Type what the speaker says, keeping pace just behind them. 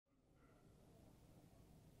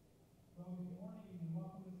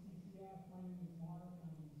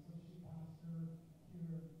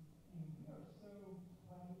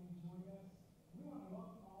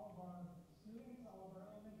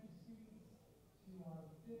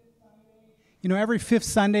You know, every fifth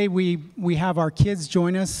Sunday we have our kids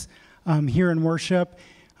join us here in worship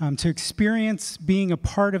to experience being a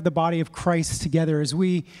part of the body of Christ together as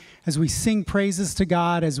we sing praises to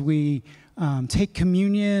God, as we take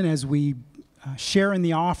communion, as we share in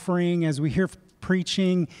the offering, as we hear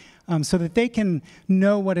preaching, so that they can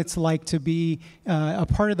know what it's like to be a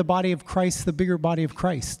part of the body of Christ, the bigger body of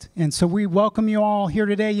Christ. And so we welcome you all here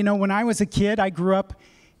today. You know, when I was a kid, I grew up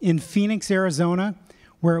in Phoenix, Arizona,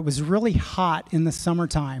 where it was really hot in the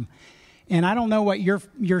summertime. And I don't know what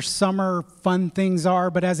your summer fun things are,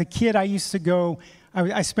 but as a kid, I used to go,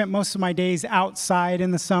 I spent most of my days outside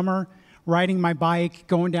in the summer, riding my bike,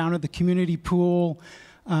 going down to the community pool,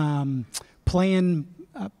 playing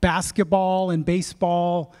basketball and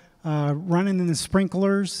baseball, running in the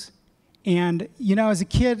sprinklers. And, you know, as a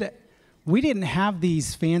kid, we didn't have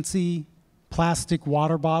these fancy plastic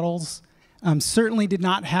water bottles. Certainly did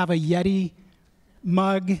not have a Yeti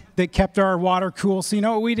mug that kept our water cool. So you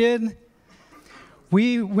know what we did?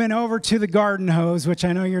 We went over to the garden hose, which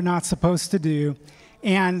I know you're not supposed to do,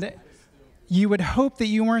 and you would hope that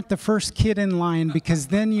you weren't the first kid in line, because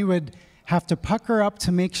then you would have to pucker up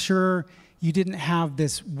to make sure you didn't have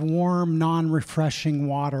this warm, non-refreshing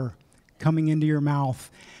water coming into your mouth.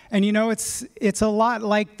 And you know, it's a lot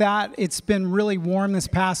like that. It's been really warm this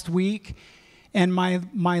past week, and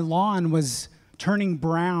my lawn was turning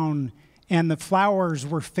brown, and the flowers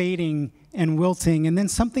were fading and wilting. And then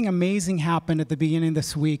something amazing happened at the beginning of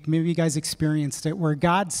this week. Maybe you guys experienced it, where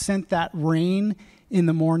God sent that rain in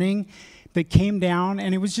the morning that came down,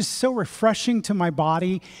 and it was just so refreshing to my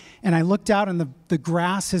body. And I looked out, and the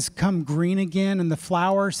grass has come green again, and the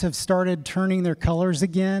flowers have started turning their colors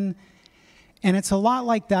again. And it's a lot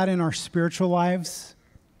like that in our spiritual lives,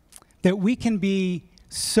 that we can be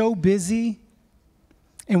so busy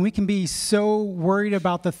and we can be so worried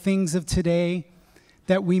about the things of today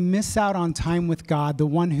that we miss out on time with God, the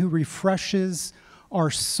one who refreshes our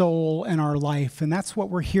soul and our life. And that's what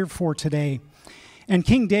we're here for today. And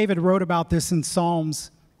King David wrote about this in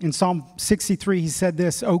Psalms. In Psalm 63, he said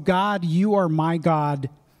this, "O God, you are my God,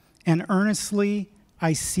 and earnestly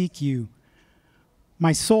I seek you.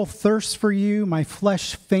 My soul thirsts for you, my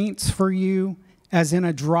flesh faints for you, as in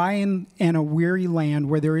a dry and a weary land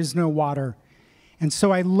where there is no water. And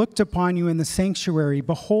so I looked upon you in the sanctuary,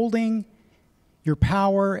 beholding your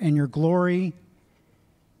power and your glory,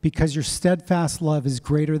 because your steadfast love is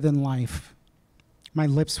greater than life. My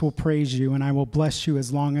lips will praise you, and I will bless you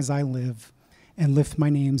as long as I live, and lift my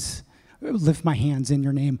hands in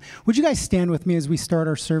your name." Would you guys stand with me as we start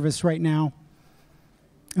our service right now?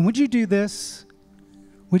 And would you do this?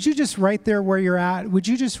 Would you just right there where you're at, would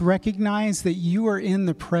you just recognize that you are in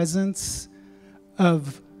the presence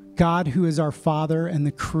of God, who is our Father and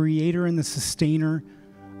the creator and the sustainer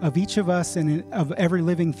of each of us and of every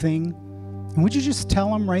living thing? And would you just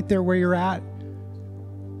tell him right there where you're at?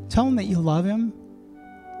 Tell him that you love him.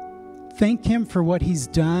 Thank him for what he's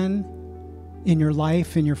done in your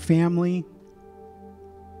life, in your family.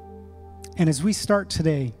 And as we start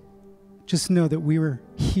today, just know that we were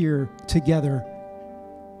here together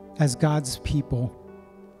as God's people,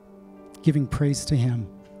 giving praise to him.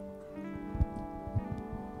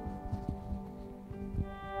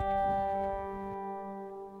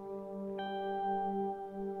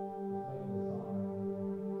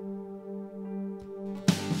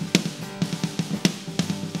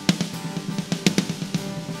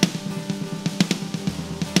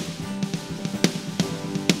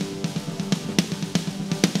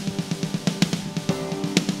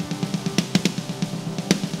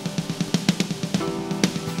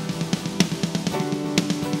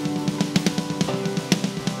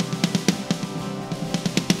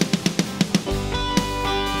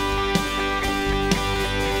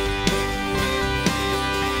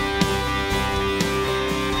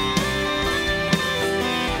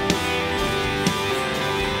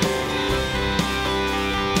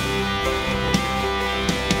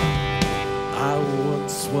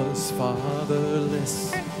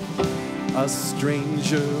 A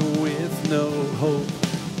stranger with no hope.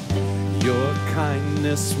 Your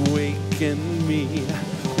kindness wakened me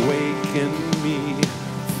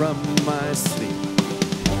from my sleep.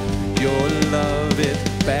 Your love, it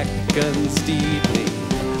beckons deeply,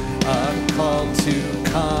 a call to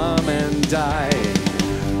come and die.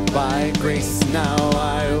 By grace now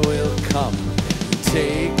I will come.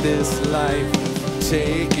 Take this life,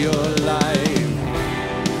 take your life.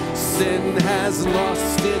 Sin has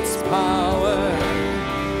lost its power,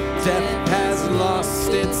 death has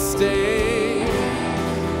lost its sting.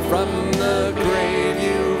 From the grave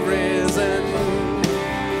you've risen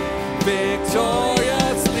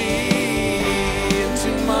victoriously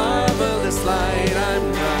into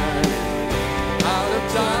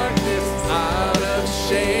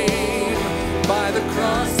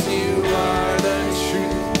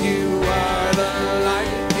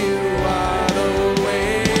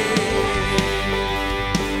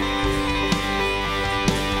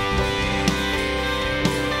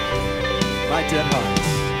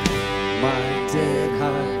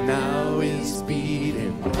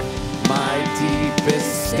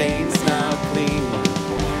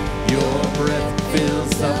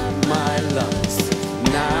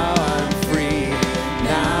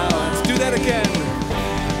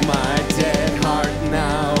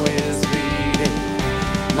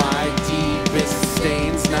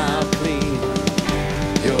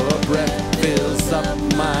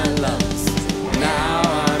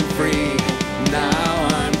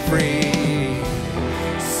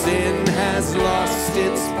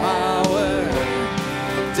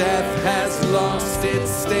Death has lost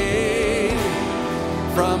its sting.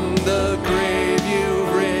 From the grave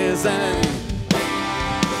you've risen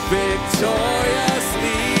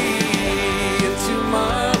victoriously. Into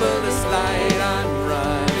marvelous light I'm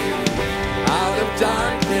running. Out of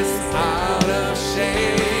darkness, out of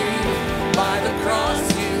shame. By the cross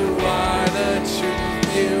you are the truth.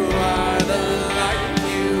 You are the light.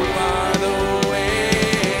 You are the way.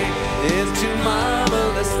 Into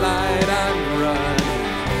marvelous light I'm running.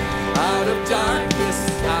 Out of darkness,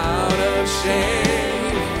 out of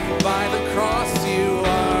shame. By the cross you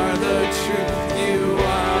are the truth. You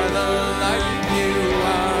are the light. You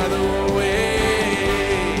are the way.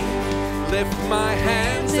 Lift my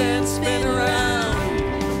hands and spin around.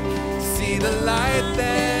 See the light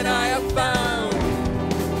that I have found.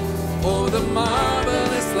 Oh, the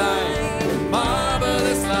marvelous light, the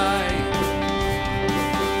marvelous light.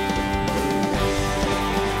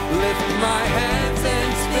 Lift my hands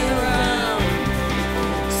and spin around.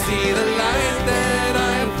 See the light that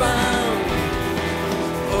I have found.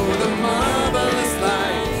 Oh, the marvelous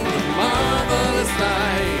light, the marvelous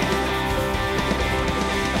light.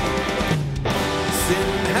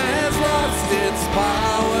 Sin has lost its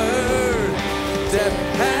power. Death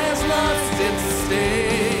has lost its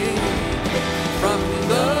sting. From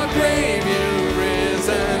the grave you've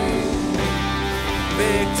risen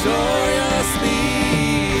victoriously.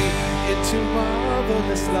 Into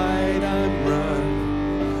marvelous light I'm run.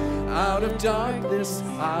 Out of darkness,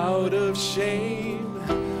 out of shame.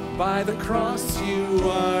 By the cross you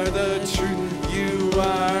are the truth. You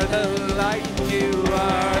are the light. You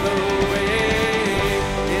are the way.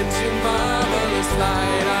 Into marvelous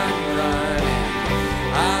light I'm running.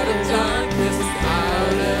 Out of darkness,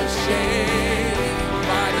 out of shame.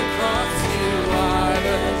 By the cross you are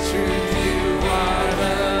the truth. You are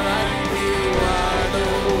the light. You are the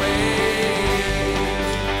way.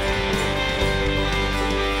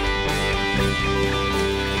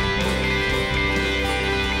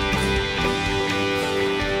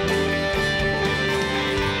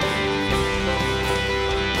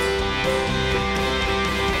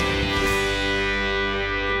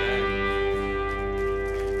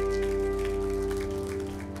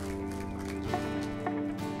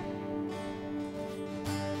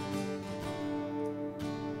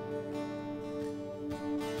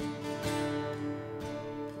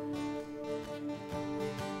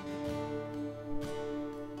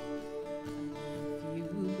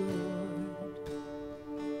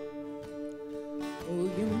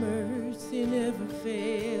 Never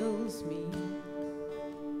fails me.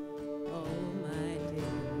 All my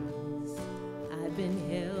days I've been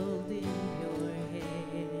held in your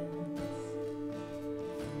hands.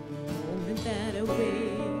 From the moment that I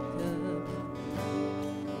wake up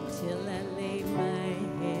till I lay my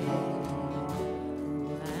head,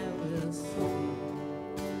 I will sing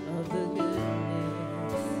of the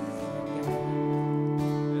goodness of God.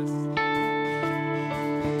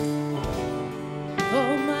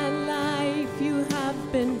 All my life you have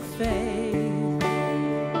been faithful.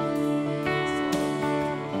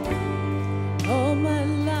 All my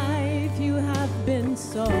life you have been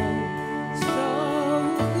so good.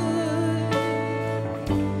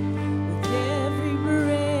 With every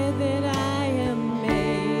breath that I am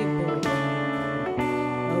able,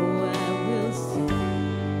 oh, I will sing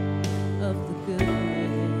of the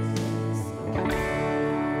goodness of God.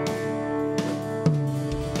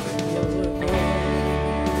 Your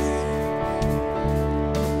voice,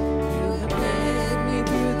 you have led me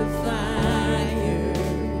through the fire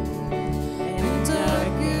and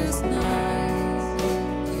darkest nights.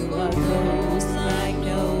 You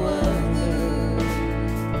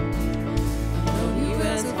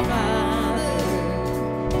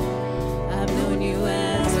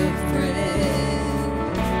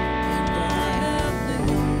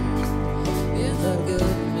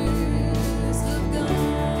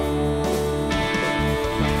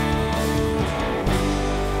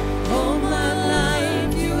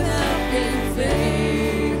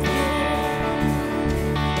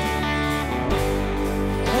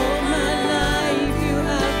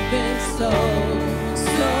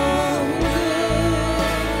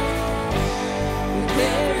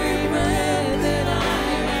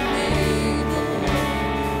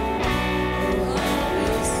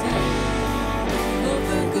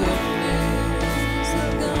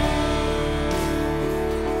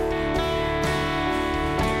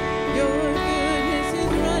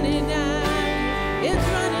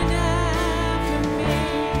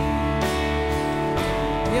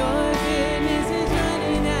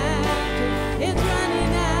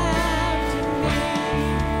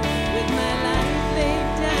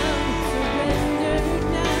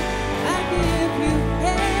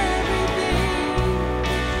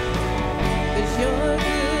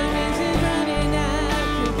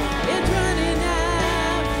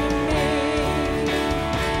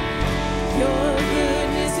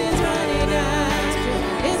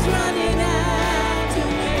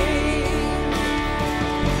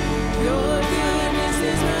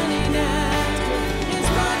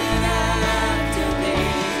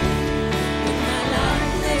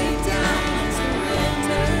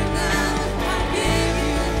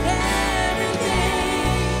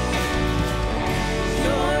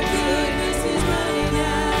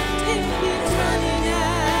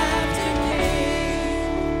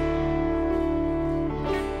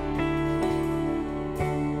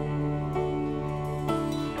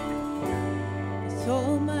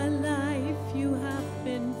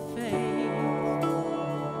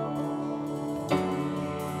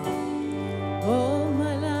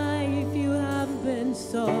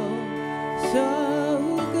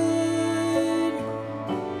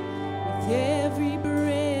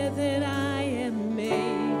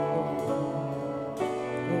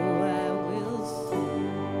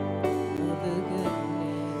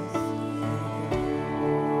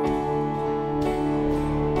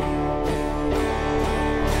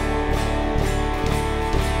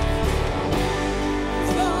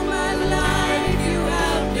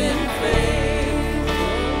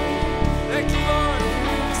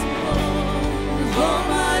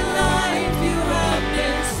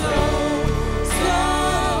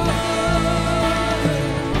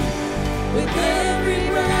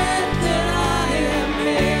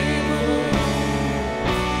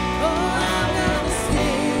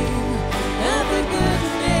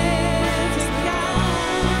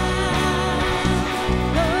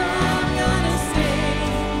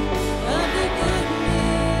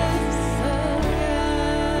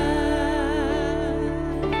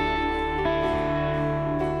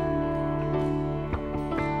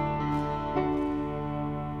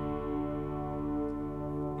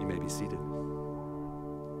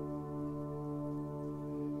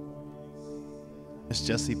It's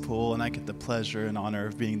Jesse Poole, and I get the pleasure and honor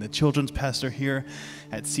of being the children's pastor here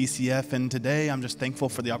at CCF. And today I'm just thankful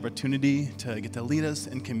for the opportunity to get to lead us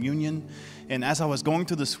in communion. And as I was going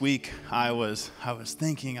through this week, I was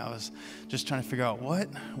thinking, I was just trying to figure out what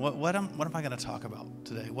am I going to talk about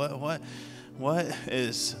today? What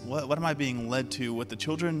am I being led to with the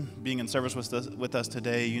children being in service with us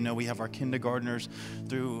today? You know, we have our kindergartners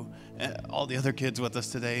through all the other kids with us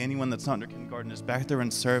today. Anyone that's not in their kindergarten is back there in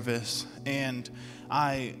service. And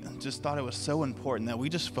I just thought it was so important that we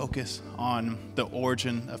just focus on the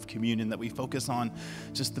origin of communion, that we focus on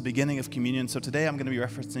just the beginning of communion. So today I'm going to be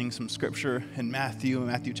referencing some scripture in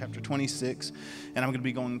Matthew chapter 26, and I'm going to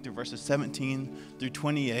be going through verses 17 through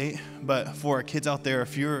 28. But for our kids out there,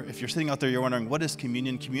 if you're sitting out there, you're wondering, what is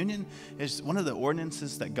communion? Communion is one of the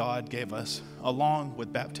ordinances that God gave us along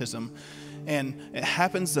with baptism. And it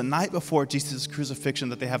happens the night before Jesus' crucifixion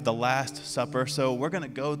that they have the Last Supper. So we're going to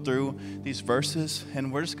go through these verses,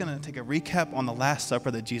 and we're just going to take a recap on the Last Supper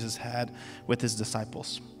that Jesus had with his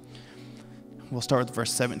disciples. We'll start with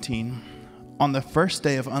verse 17. On the first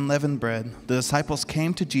day of unleavened bread, the disciples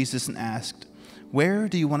came to Jesus and asked, "Where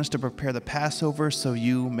do you want us to prepare the Passover so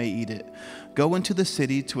you may eat it?" "Go into the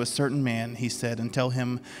city to a certain man," he said, "and tell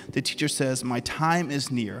him, 'The teacher says, my time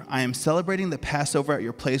is near. I am celebrating the Passover at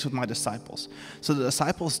your place with my disciples.' So the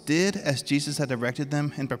disciples did as Jesus had directed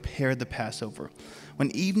them and prepared the Passover.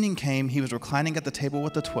 When evening came, he was reclining at the table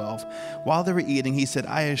with the 12. While they were eating, he said,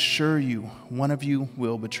 'I assure you, one of you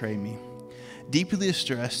will betray me.' Deeply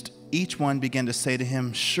distressed, each one began to say to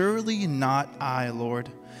him, 'Surely not I, Lord.'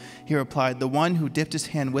 He replied, 'The one who dipped his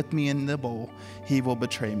hand with me in the bowl, he will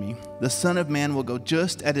betray me. The Son of Man will go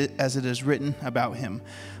just as it is written about him.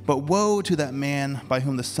 But woe to that man by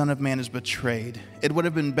whom the Son of Man is betrayed. It would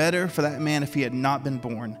have been better for that man if he had not been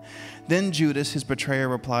born.' Then Judas, his betrayer,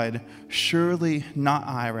 replied, 'Surely not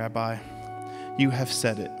I, Rabbi.' 'You have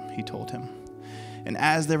said it,' he told him. And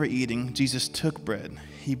as they were eating, Jesus took bread.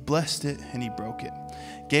 He blessed it and he broke it,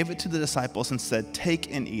 gave it to the disciples and said,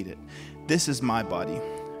 'Take and eat it. This is my body.'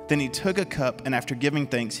 Then he took a cup, and after giving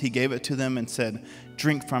thanks, he gave it to them and said,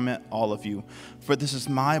 'Drink from it, all of you, for this is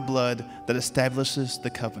my blood that establishes the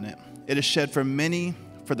covenant. It is shed for many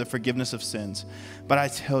for the forgiveness of sins. But I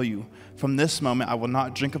tell you, from this moment I will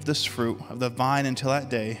not drink of this fruit of the vine until that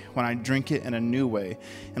day when I drink it in a new way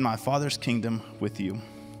in my Father's kingdom with you.'"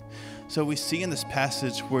 So we see in this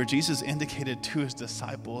passage where Jesus indicated to his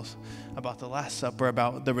disciples about the Last Supper,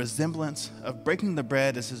 about the resemblance of breaking the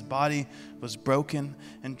bread as his body was broken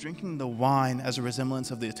and drinking the wine as a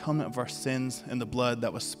resemblance of the atonement of our sins and the blood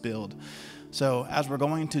that was spilled. So as we're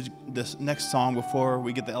going to this next song, before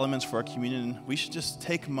we get the elements for our communion, we should just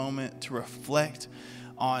take a moment to reflect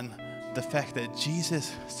on the fact that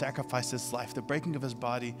Jesus sacrificed his life, the breaking of his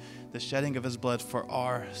body, the shedding of his blood for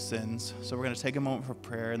our sins. So we're going to take a moment for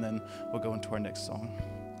prayer, and then we'll go into our next song.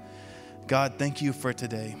 God, thank you for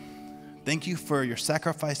today. Thank you for your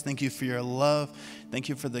sacrifice. Thank you for your love. Thank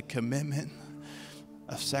you for the commitment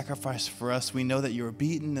of sacrifice for us. We know that you were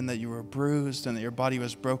beaten and that you were bruised and that your body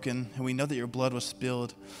was broken. And we know that your blood was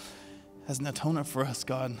spilled as an atonement for us,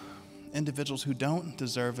 God. Individuals who don't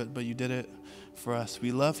deserve it, but you did it for us.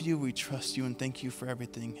 We love you, we trust you, and thank you for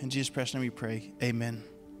everything. In Jesus' precious name we pray, amen.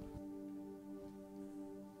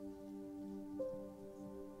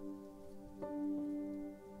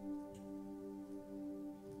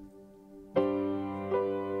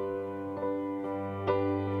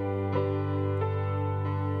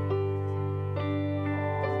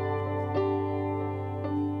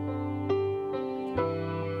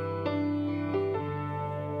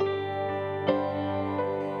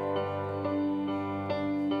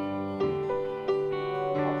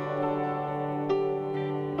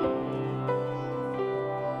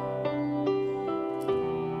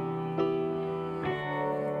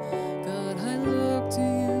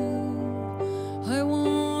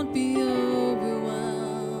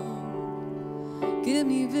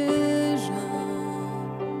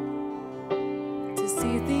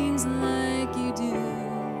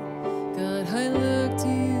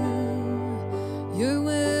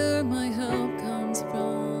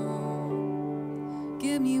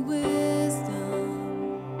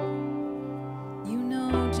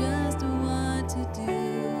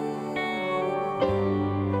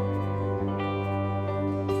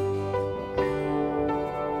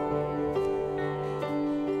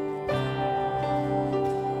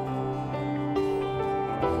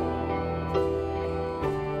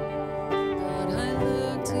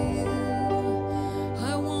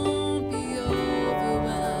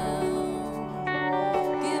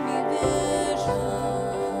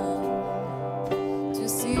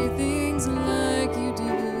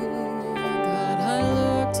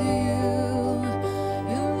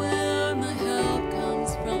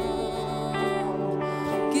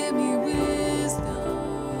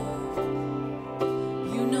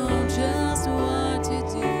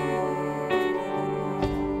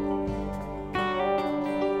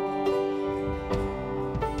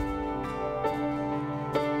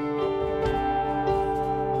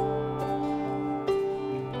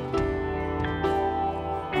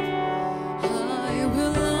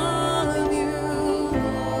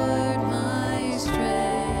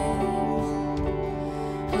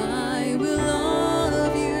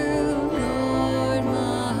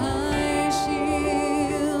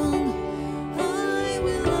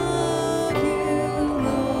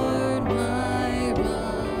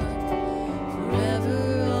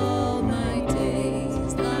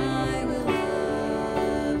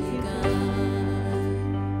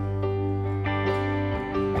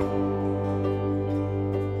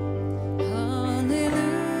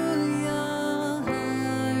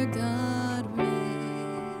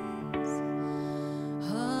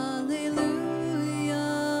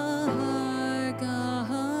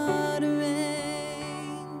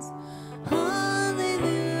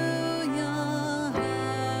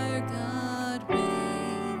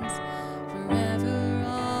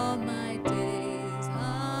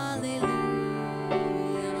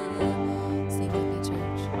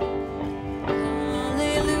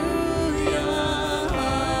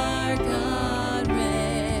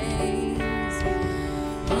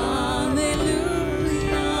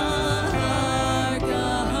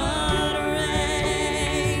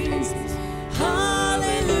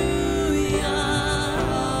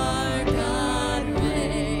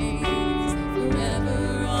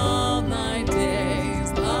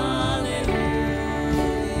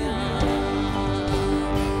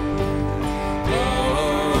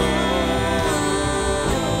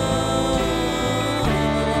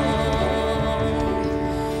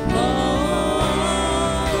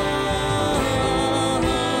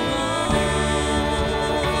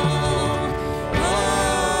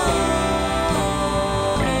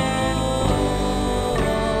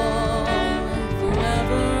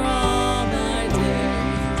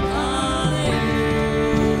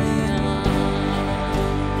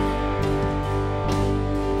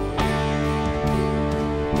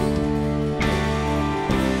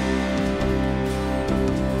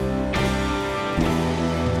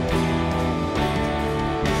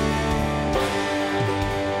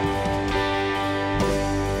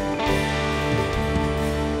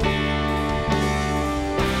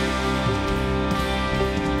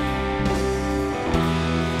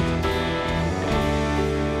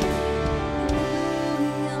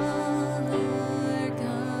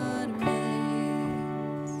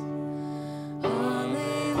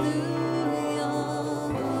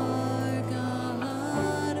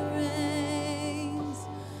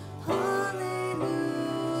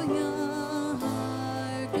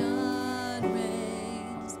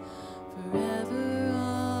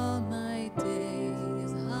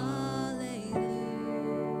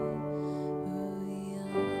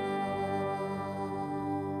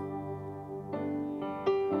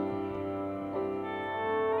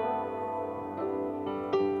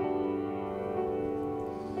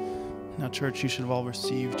 church, you should have all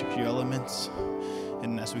received your elements.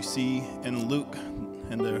 And as we see in Luke,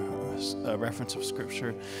 in the reference of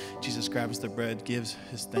Scripture, Jesus grabs the bread, gives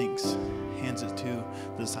his thanks, hands it to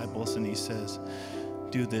the disciples, and he says,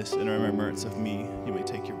 "Do this in remembrance of me. You may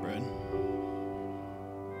take your bread."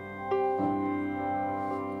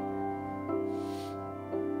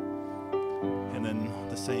 And then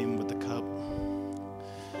the same with the cup.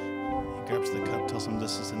 He grabs the cup, tells them,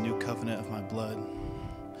 "This is a new covenant of my blood.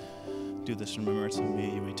 Do this in remembrance of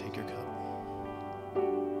me. You may take your cup."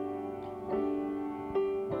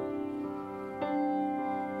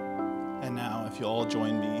 And now, if you all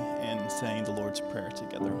join me in saying the Lord's Prayer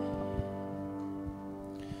together.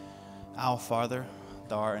 Our Father,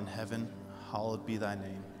 thou art in heaven, hallowed be thy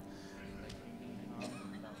name.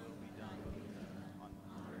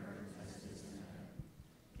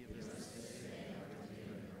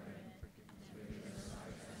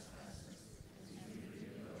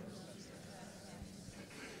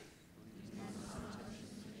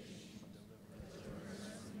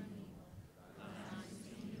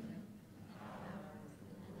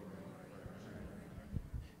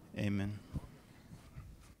 Amen.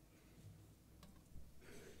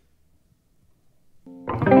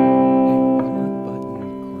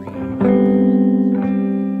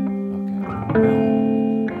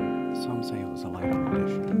 Some say it was a later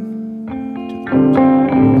addition to the Lord's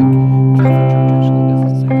Prayer. The Catholic Church actually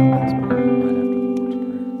doesn't say the last part right after the Lord's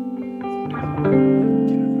Prayer.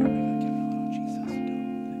 Jesus,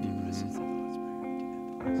 the Lord's Prayer.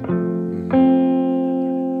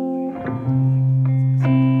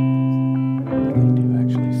 They do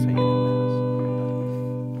actually say it in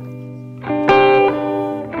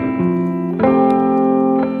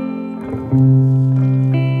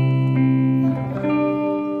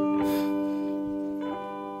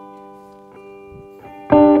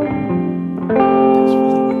Thanks for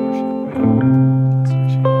leading worship. Let's worship. Yeah,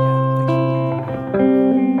 thanks for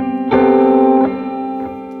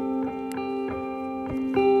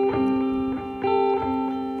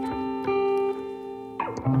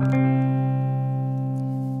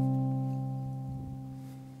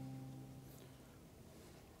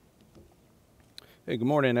Hey, good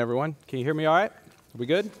morning, everyone. Can you hear me all right? Are we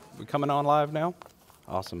good? We coming on live now?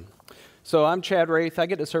 Awesome. So I'm Chad Raith. I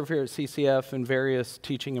get to serve here at CCF in various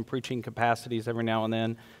teaching and preaching capacities every now and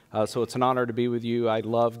then. So it's an honor to be with you. I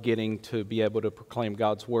love getting to be able to proclaim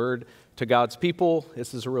God's word to God's people.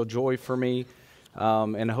 This is a real joy for me,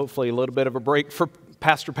 and hopefully a little bit of a break for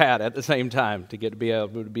Pastor Pat at the same time to get to be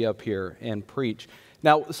able to be up here and preach.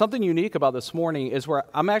 Now, something unique about this morning is where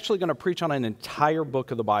I'm actually going to preach on an entire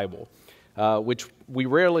book of the Bible. Which we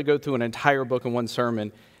rarely go through an entire book in one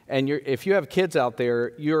sermon. And if you have kids out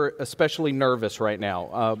there, you're especially nervous right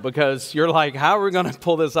now because you're like, how are we going to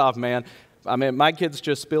pull this off, man? I mean, my kids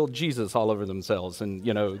just spilled Jesus all over themselves and,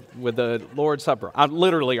 with the Lord's Supper.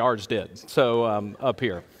 Literally, ours did, so up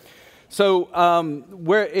here. So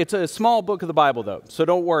it's a small book of the Bible, though, so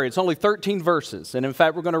don't worry. It's only 13 verses. And in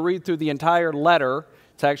fact, we're going to read through the entire letter.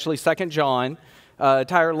 It's actually 2 John,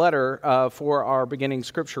 entire letter for our beginning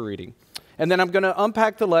scripture reading. And then I'm going to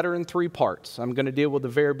unpack the letter in 3 parts. I'm going to deal with the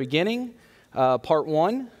very beginning, part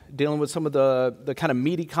 1, dealing with some of the kind of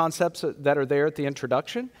meaty concepts that are there at the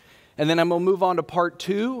introduction. And then I'm going to move on to part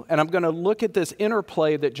 2, and I'm going to look at this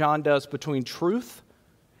interplay that John does between truth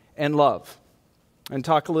and love, and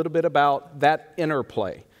talk a little bit about that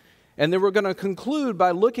interplay. And then we're going to conclude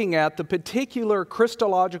by looking at the particular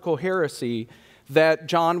Christological heresy that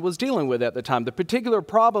John was dealing with at the time, the particular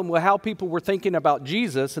problem with how people were thinking about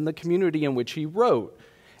Jesus and the community in which he wrote,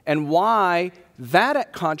 and why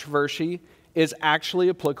that controversy is actually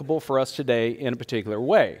applicable for us today in a particular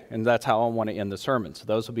way. And that's how I want to end the sermon. So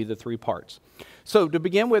those will be the 3 parts. So to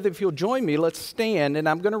begin with, if you'll join me, let's stand, and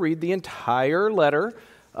I'm going to read the entire letter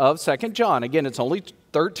of 2 John. Again, it's only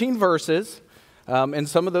 13 verses, and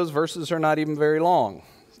some of those verses are not even very long.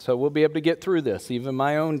 So we'll be able to get through this. Even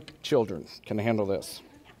my own children can handle this.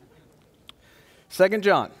 2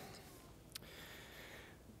 John.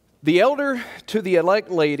 The elder to the elect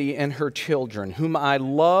lady and her children, whom I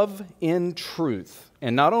love in truth,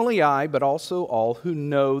 and not only I, but also all who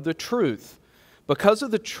know the truth, because of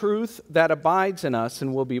the truth that abides in us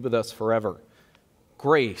and will be with us forever.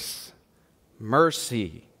 Grace,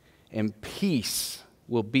 mercy, and peace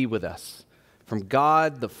will be with us from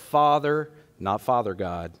God the Father, not Father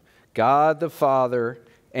God, God the Father,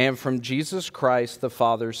 and from Jesus Christ, the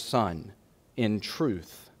Father's Son, in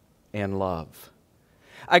truth and love.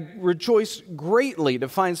 I rejoice greatly to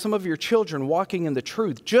find some of your children walking in the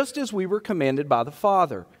truth, just as we were commanded by the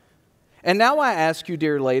Father. And now I ask you,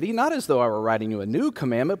 dear lady, not as though I were writing you a new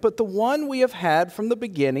commandment, but the one we have had from the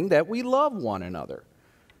beginning, that we love one another.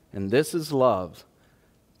 And this is love,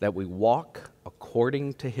 that we walk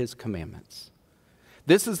according to his commandments.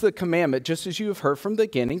 This is the commandment, just as you have heard from the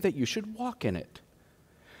beginning, that you should walk in it.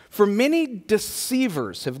 For many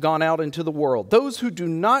deceivers have gone out into the world, those who do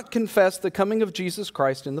not confess the coming of Jesus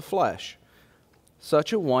Christ in the flesh.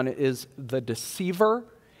 Such a one is the deceiver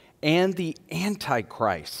and the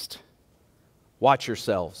antichrist. Watch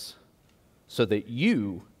yourselves, so that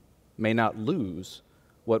you may not lose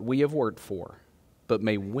what we have worked for, but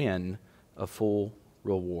may win a full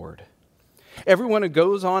reward. Everyone who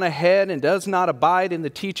goes on ahead and does not abide in the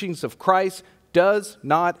teachings of Christ does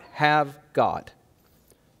not have God.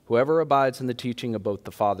 Whoever abides in the teaching of both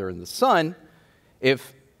the Father and the Son,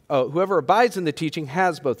 whoever abides in the teaching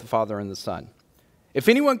has both the Father and the Son. If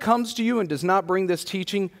anyone comes to you and does not bring this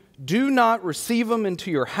teaching, do not receive him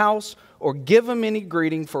into your house or give him any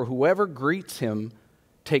greeting, for whoever greets him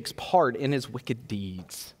takes part in his wicked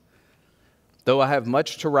deeds. Though I have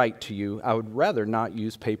much to write to you, I would rather not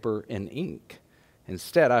use paper and ink.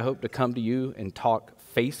 Instead, I hope to come to you and talk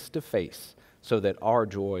face to face, so that our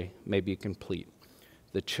joy may be complete.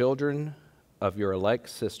 The children of your elect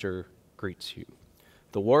sister greets you.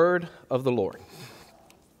 The word of the Lord.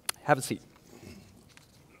 Have a seat.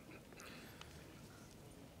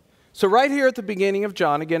 So right here at the beginning of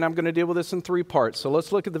John, again, I'm going to deal with this in 3 parts. So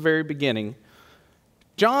let's look at the very beginning.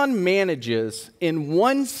 John manages in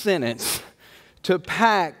one sentence to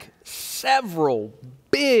pack several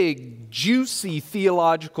big, juicy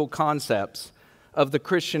theological concepts of the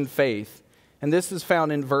Christian faith. And this is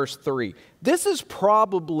found in verse 3. This is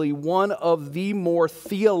probably one of the more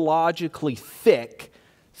theologically thick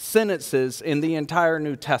sentences in the entire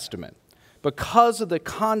New Testament because of the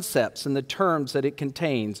concepts and the terms that it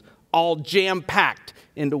contains, all jam-packed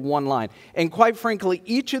into one line. And quite frankly,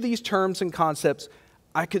 each of these terms and concepts,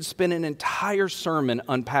 I could spend an entire sermon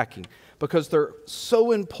unpacking because they're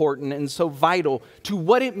so important and so vital to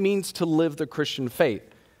what it means to live the Christian faith.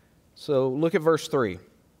 So look at verse 3.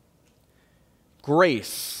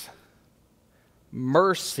 Grace,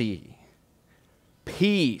 mercy,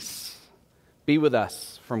 peace be with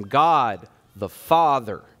us from God the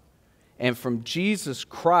Father and from Jesus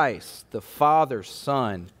Christ, the Father's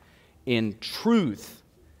Son, in truth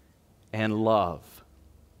and love.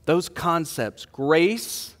 Those concepts,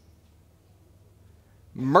 grace,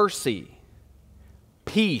 mercy,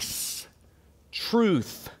 peace,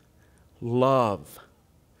 truth, love.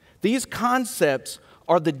 These concepts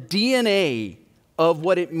are the DNA of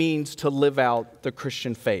what it means to live out the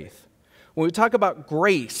Christian faith. When we talk about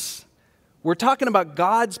grace, we're talking about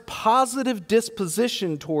God's positive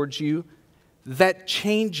disposition towards you that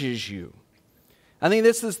changes you. I think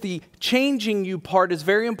this is the changing you part is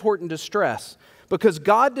very important to stress because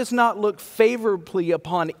God does not look favorably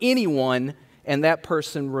upon anyone and that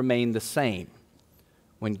person remain the same.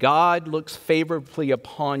 When God looks favorably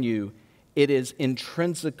upon you, it is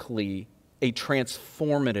intrinsically a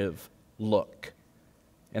transformative look.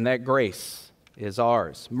 And that grace is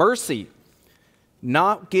ours. Mercy,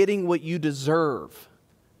 not getting what you deserve,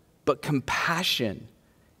 but compassion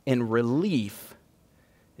and relief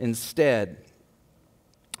instead.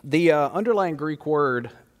 The underlying Greek word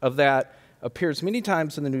of that appears many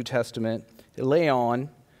times in the New Testament, eleon,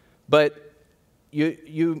 but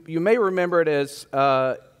you may remember it as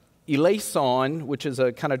eleison, which is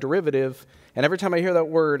a kind of derivative. And every time I hear that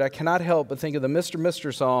word, I cannot help but think of the Mr.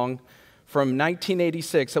 Mr. song from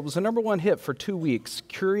 1986. It was a #1 hit for 2 weeks.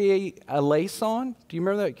 Kyrie eleison. Do you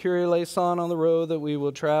remember that? Kyrie eleison on the road that we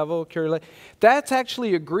will travel. That's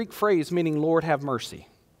actually a Greek phrase meaning Lord have mercy.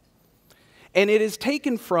 And it is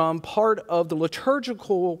taken from part of the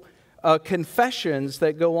liturgical confessions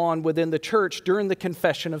that go on within the church during the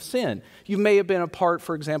confession of sin. You may have been a part,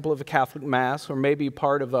 for example, of a Catholic Mass or maybe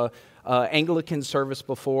part of a Anglican service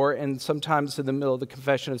before, and sometimes in the middle of the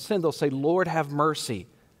confession of sin, they'll say, Lord, have mercy.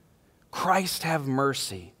 Christ, have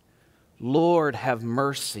mercy. Lord, have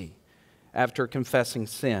mercy, after confessing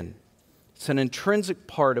sin. It's an intrinsic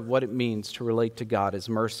part of what it means to relate to God as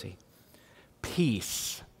mercy.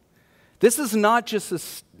 Peace. This is not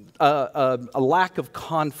just a lack of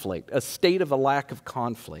conflict, a state of a lack of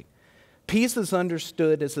conflict. Peace is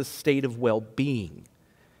understood as a state of well-being,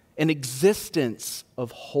 an existence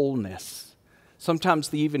of wholeness. Sometimes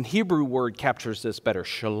the even Hebrew word captures this better,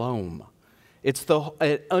 shalom. It's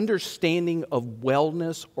the understanding of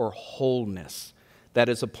wellness or wholeness that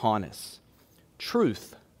is upon us.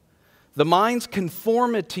 Truth, the mind's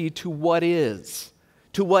conformity to what is,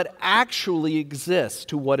 to what actually exists,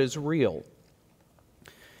 to what is real.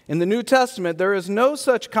 In the New Testament, there is no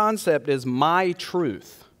such concept as my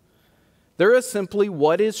truth. There is simply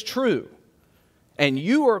what is true, and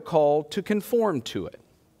you are called to conform to it.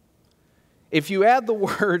 If you add the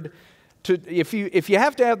word if you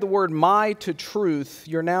have to add the word my to truth,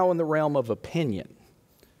 you're now in the realm of opinion.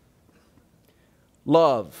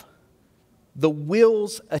 Love, the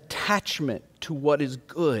will's attachment to what is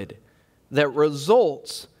good that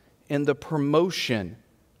results in the promotion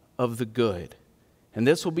of the good. And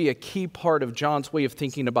this will be a key part of John's way of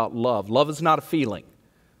thinking about love. Love is not a feeling.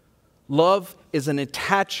 Love is an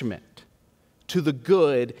attachment to the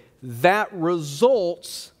good that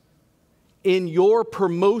results in your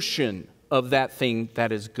promotion of that thing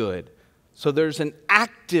that is good. So there's an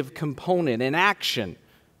active component, an action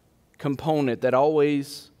component that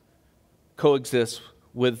always coexists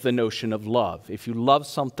with the notion of love. If you love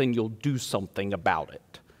something, you'll do something about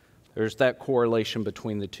it. There's that correlation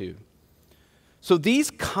between the two. So these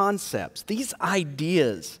concepts, these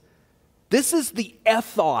ideas, this is the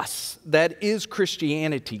ethos that is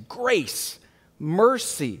Christianity. Grace,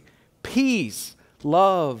 mercy, peace,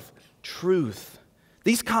 love, truth.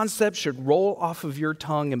 These concepts should roll off of your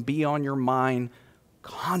tongue and be on your mind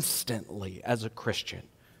constantly as a Christian.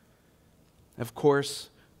 Of course,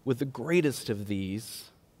 with the greatest of these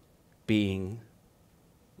being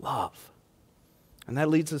love. And that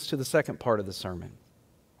leads us to the second part of the sermon.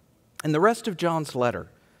 In the rest of John's letter,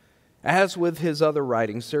 as with his other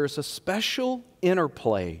writings, there is a special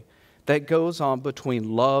interplay that goes on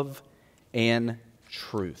between love and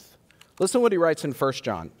truth. Listen to what he writes in 1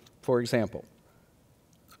 John, for example.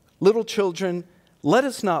 Little children, let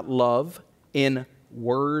us not love in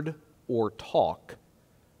word or talk,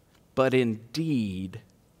 but in deed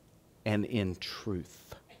and in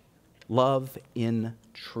truth. Love in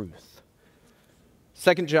truth.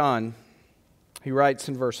 2 John, he writes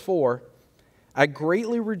in verse 4, I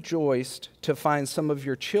greatly rejoiced to find some of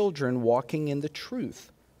your children walking in the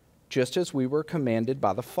truth, just as we were commanded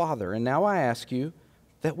by the Father. And now I ask you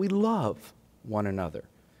that we love one another.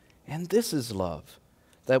 And this is love,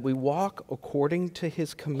 that we walk according to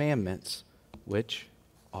his commandments, which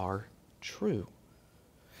are true.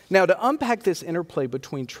 Now, to unpack this interplay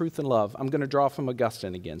between truth and love, I'm going to draw from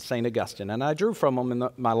Augustine again, St. Augustine. And I drew from him in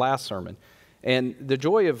my last sermon. And the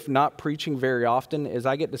joy of not preaching very often is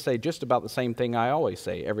I get to say just about the same thing I always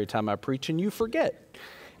say every time I preach, and you forget.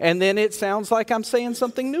 And then it sounds like I'm saying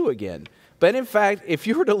something new again. But in fact, if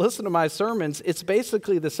you were to listen to my sermons, it's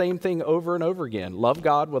basically the same thing over and over again. Love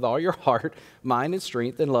God with all your heart, mind, and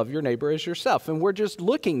strength, and love your neighbor as yourself. And we're just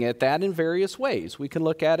looking at that in various ways. We can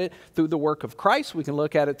look at it through the work of Christ. We can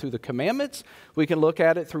look at it through the commandments. We can look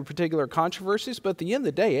at it through particular controversies. But at the end of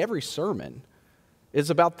the day, every sermon is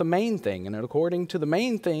about the main thing. And according to the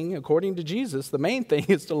main thing, according to Jesus, the main thing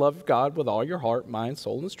is to love God with all your heart, mind,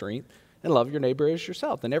 soul, and strength, and love your neighbor as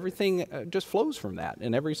yourself. And everything just flows from that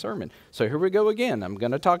in every sermon. So here we go again. I'm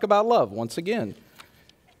going to talk about love once again.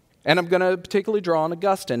 And I'm going to particularly draw on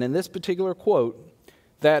Augustine in this particular quote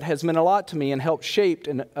that has meant a lot to me and helped shape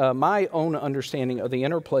my own understanding of the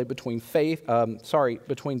interplay between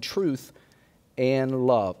between truth and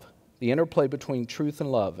love. The interplay between truth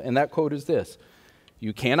and love. And that quote is this: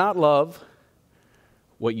 you cannot love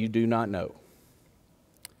what you do not know.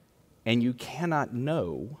 And you cannot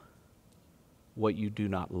know what you do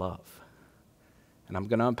not love. And I'm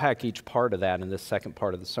going to unpack each part of that in this second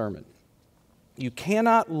part of the sermon. You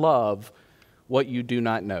cannot love what you do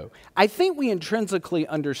not know. I think we intrinsically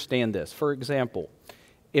understand this. For example,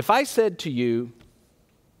 if I said to you,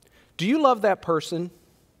 do you love that person?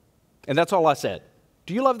 And that's all I said.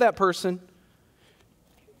 Do you love that person?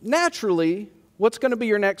 Naturally, what's going to be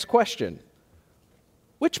your next question?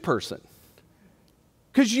 Which person?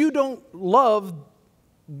 Because you don't love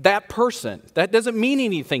that person. That doesn't mean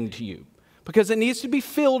anything to you because it needs to be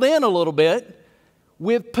filled in a little bit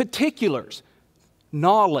with particulars,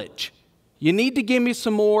 knowledge. You need to give me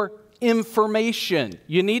some more information.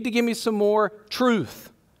 You need to give me some more truth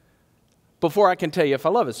before I can tell you if I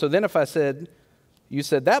love it. So then if I said, you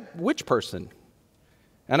said that, which person?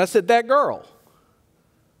 And I said, that girl.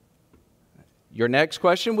 Your next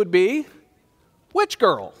question would be, which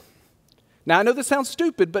girl? Now, I know this sounds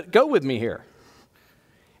stupid, but go with me here.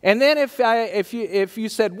 And then if you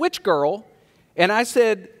said, which girl? And I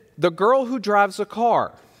said, the girl who drives a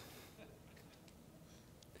car.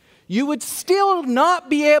 You would still not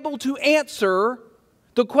be able to answer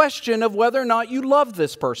the question of whether or not you love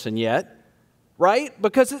this person yet, right?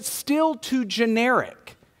 Because it's still too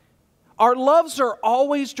generic. Our loves are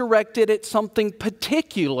always directed at something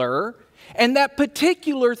particular, and that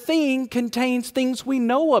particular thing contains things we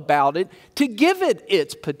know about it to give it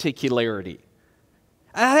its particularity.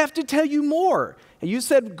 I have to tell you more. And you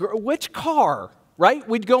said, which car, right?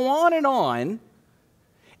 We'd go on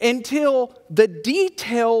until the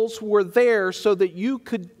details were there so that you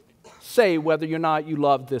could say whether or not you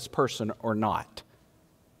loved this person or not.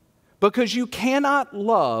 Because you cannot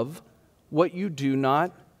love what you do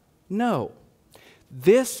not know.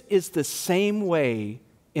 This is the same way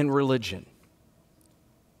in religion.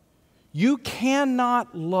 You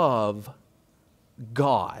cannot love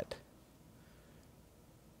God.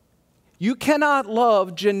 You cannot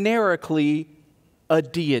love generically a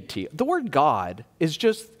deity. The word God is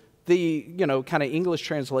just the, kind of English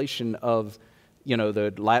translation of,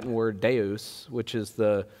 the Latin word deus, which is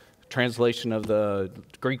the translation of the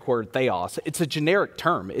Greek word theos. It's a generic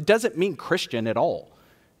term. It doesn't mean Christian at all.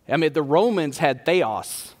 I mean, the Romans had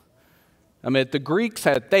theos. I mean, the Greeks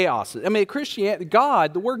had theos. I mean, Christianity,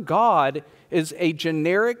 God, the word God is a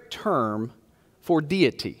generic term for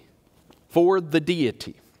deity, for the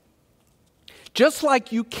deity. Just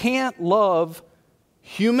like you can't love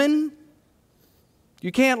human,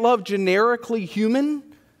 you can't love generically human,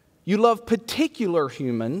 you love particular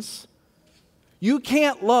humans, you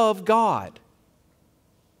can't love God.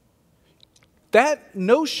 That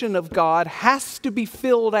notion of God has to be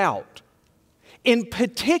filled out in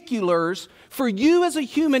particulars for you as a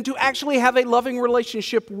human to actually have a loving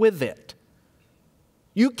relationship with it.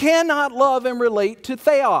 You cannot love and relate to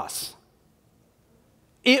theos.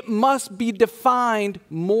 It must be defined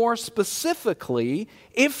more specifically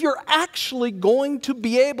if you're actually going to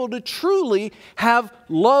be able to truly have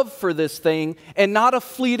love for this thing and not a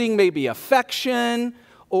fleeting maybe affection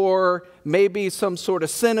or maybe some sort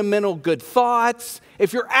of sentimental good thoughts.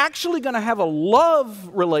 If you're actually going to have a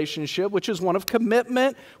love relationship, which is one of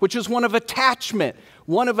commitment, which is one of attachment,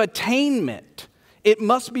 one of attainment, it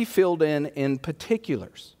must be filled in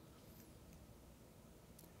particulars.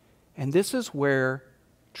 And this is where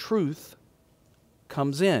truth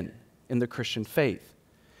comes in the Christian faith.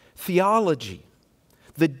 Theology,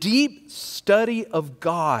 the deep study of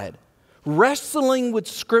God, wrestling with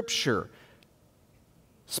Scripture,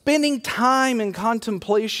 spending time in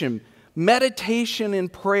contemplation, meditation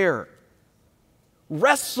and prayer,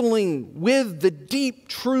 wrestling with the deep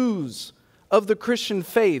truths of the Christian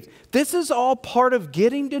faith. This is all part of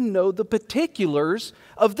getting to know the particulars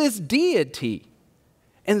of this deity,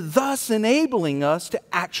 and thus enabling us to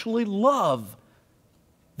actually love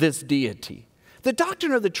this deity. The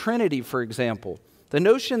doctrine of the Trinity, for example, the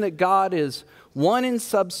notion that God is one in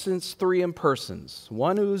substance, three in persons,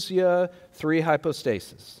 one ousia, three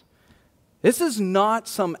hypostasis. This is not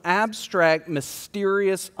some abstract,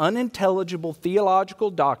 mysterious, unintelligible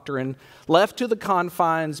theological doctrine left to the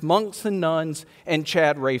confines, monks and nuns, and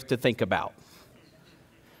Chad Raith to think about.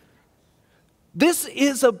 This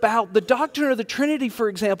is about, the doctrine of the Trinity, for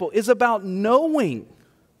example, is about knowing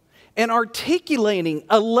and articulating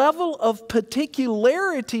a level of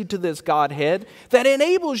particularity to this Godhead that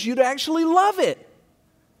enables you to actually love it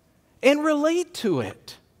and relate to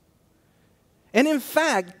it. And in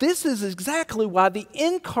fact, this is exactly why the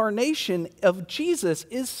incarnation of Jesus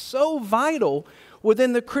is so vital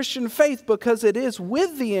within the Christian faith, because it is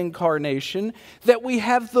with the incarnation that we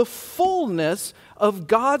have the fullness of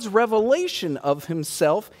God's revelation of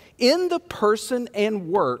himself in the person and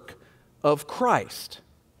work of Christ.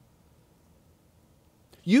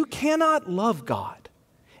 You cannot love God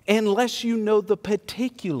unless you know the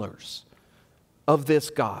particulars of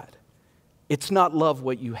this God. It's not love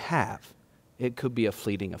what you have. It could be a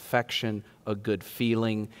fleeting affection, a good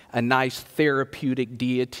feeling, a nice therapeutic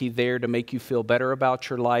deity there to make you feel better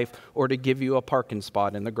about your life, or to give you a parking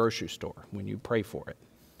spot in the grocery store when you pray for it.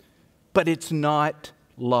 But it's not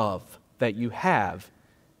love that you have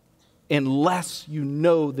unless you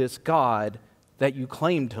know this God that you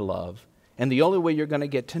claim to love. And the only way you're going to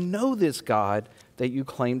get to know this God that you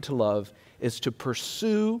claim to love is to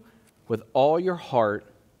pursue with all your heart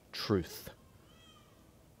truth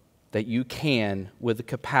that you can with the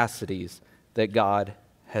capacities that God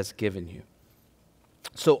has given you.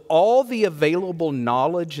 So all the available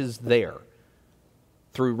knowledge is there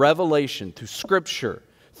through revelation, through Scripture,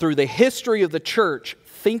 through the history of the church,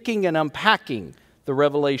 thinking and unpacking the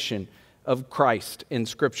revelation of Christ in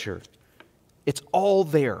Scripture. It's all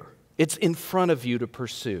there. It's in front of you to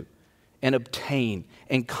pursue and obtain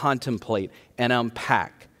and contemplate and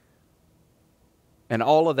unpack. And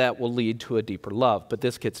all of that will lead to a deeper love. But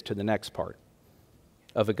this gets to the next part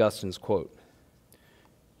of Augustine's quote.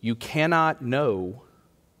 You cannot know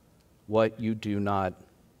what you do not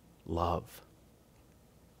love.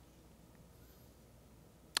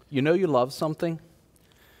 You know you love something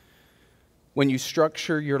when you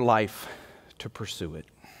structure your life to pursue it.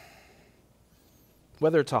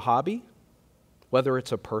 whether it's a hobby, whether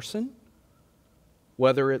it's a person,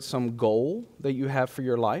 whether it's some goal that you have for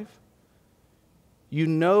your life, you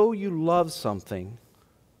know you love something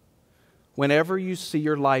whenever you see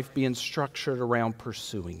your life being structured around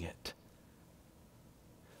pursuing it.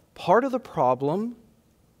 Part of the problem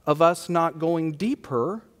of us not going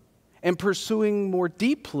deeper and pursuing more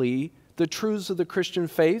deeply the truths of the Christian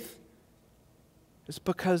faith is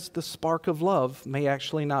because the spark of love may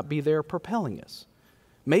actually not be there propelling us.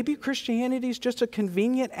 Maybe Christianity is just a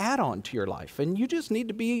convenient add-on to your life, and you just need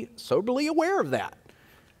to be soberly aware of that.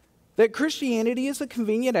 That Christianity is a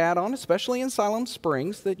convenient add-on, especially in Siloam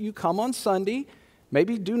Springs, that you come on Sunday,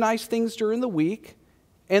 maybe do nice things during the week,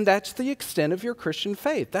 and that's the extent of your Christian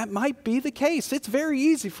faith. That might be the case. It's very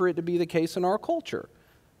easy for it to be the case in our culture.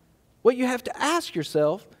 What you have to ask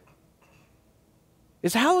yourself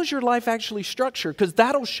is, how is your life actually structured? Because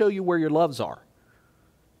that'll show you where your loves are.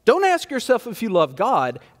 Don't ask yourself if you love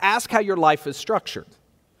God. Ask how your life is structured.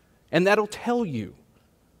 And that'll tell you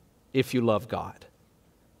if you love God.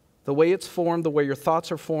 The way it's formed, the way your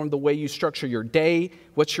thoughts are formed, the way you structure your day,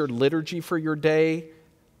 what's your liturgy for your day,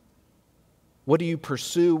 what do you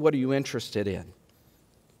pursue, what are you interested in?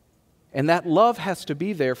 And that love has to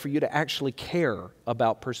be there for you to actually care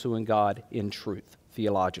about pursuing God in truth,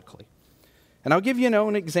 theologically. And I'll give you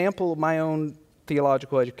an example of my own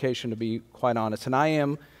theological education, to be quite honest. And I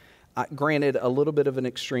am, granted, a little bit of an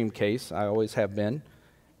extreme case. I always have been.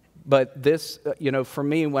 But this, for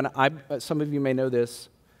me, some of you may know this,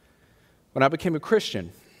 when I became a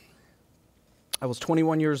Christian, I was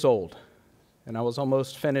 21 years old, and I was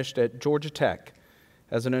almost finished at Georgia Tech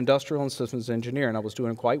as an industrial and systems engineer, and I was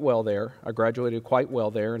doing quite well there. I graduated quite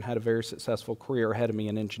well there and had a very successful career ahead of me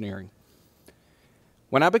in engineering.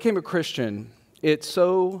 When I became a Christian, it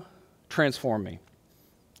so transformed me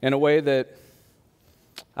in a way that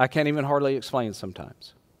I can't even hardly explain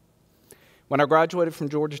sometimes. When I graduated from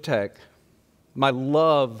Georgia Tech, my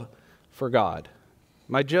love for God,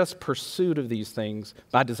 my just pursuit of these things,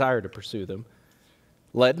 my desire to pursue them,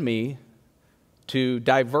 led me to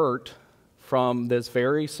divert from this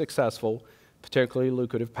very successful, particularly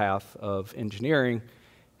lucrative path of engineering,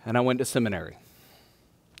 and I went to seminary.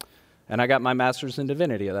 And I got my master's in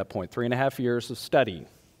divinity at that point, 3.5 years of studying.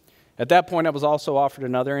 At that point, I was also offered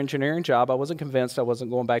another engineering job. I wasn't convinced I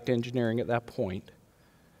wasn't going back to engineering at that point.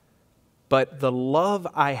 But the love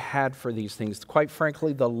I had for these things, quite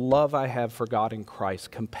frankly, the love I have for God in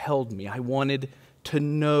Christ compelled me. I wanted to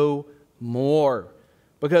know more.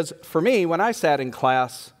 Because for me, when I sat in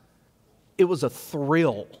class, it was a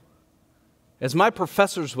thrill. As my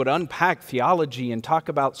professors would unpack theology and talk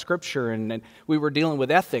about Scripture, and we were dealing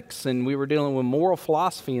with ethics, and we were dealing with moral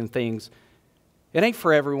philosophy and things, it ain't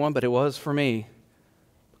for everyone, but it was for me.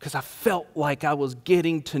 Because I felt like I was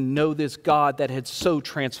getting to know this God that had so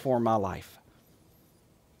transformed my life.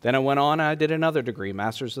 Then I went on and I did another degree,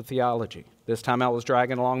 Master's of Theology. This time I was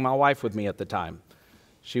dragging along my wife with me at the time.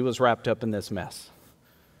 She was wrapped up in this mess.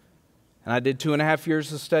 And I did 2.5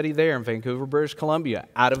 years of study there in Vancouver, British Columbia,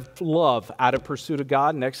 out of love, out of pursuit of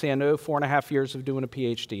God. Next thing I know, 4.5 years of doing a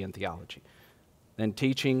PhD in theology. Then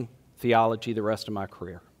teaching theology the rest of my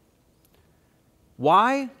career.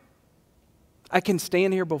 Why? I can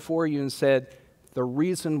stand here before you and said, the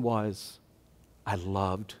reason was I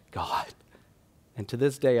loved God. And to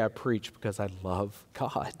this day I preach because I love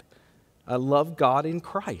God. I love God in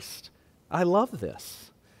Christ. I love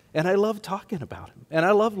this. And I love talking about Him. And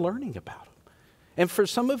I love learning about Him. And for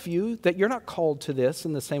some of you that you're not called to this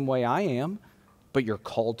in the same way I am, but you're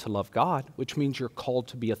called to love God, which means you're called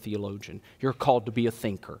to be a theologian. You're called to be a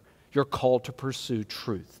thinker. You're called to pursue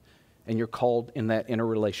truth. And you're called in that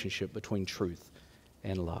interrelationship between truth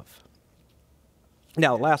and love.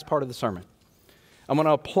 Now, the last part of the sermon. I'm going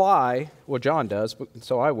to apply what John does,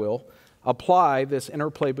 so I will, apply this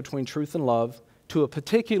interplay between truth and love to a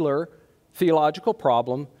particular theological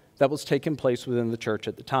problem that was taking place within the church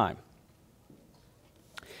at the time.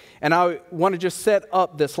 And I want to just set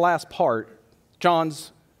up this last part,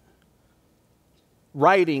 John's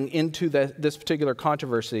writing into this particular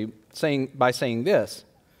controversy by saying this.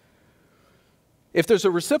 If there's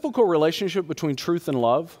a reciprocal relationship between truth and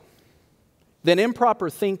love, then improper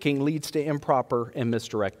thinking leads to improper and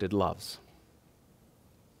misdirected loves.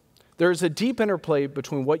 There is a deep interplay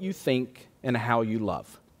between what you think and how you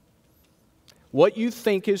love. What you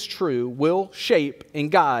think is true will shape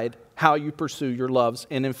and guide how you pursue your loves,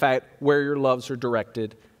 and in fact, where your loves are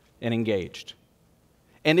directed and engaged.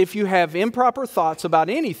 And if you have improper thoughts about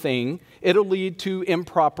anything, it'll lead to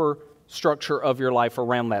improper structure of your life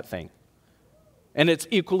around that thing. And it's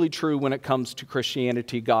equally true when it comes to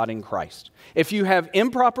Christianity, God in Christ. If you have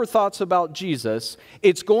improper thoughts about Jesus,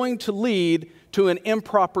 it's going to lead to an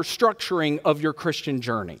improper structuring of your Christian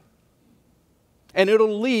journey. And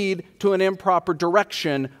it'll lead to an improper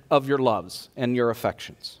direction of your loves and your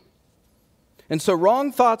affections. And so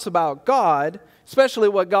wrong thoughts about God, especially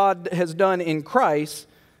what God has done in Christ,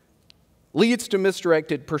 leads to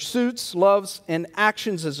misdirected pursuits, loves, and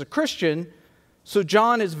actions as a Christian. So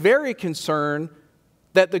John is very concerned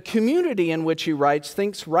that the community in which he writes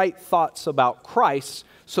thinks right thoughts about Christ,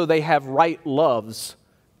 so they have right loves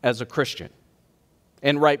as a Christian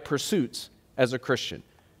and right pursuits as a Christian.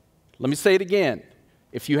 Let me say it again.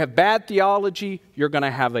 If you have bad theology, you're going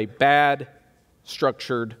to have a bad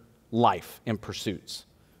structured life and pursuits.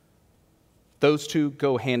 Those two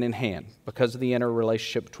go hand in hand because of the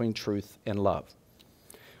interrelationship between truth and love.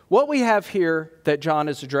 What we have here that John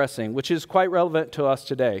is addressing, which is quite relevant to us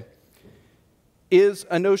today, is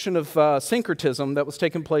a notion of syncretism that was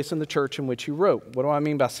taking place in the church in which he wrote. What do I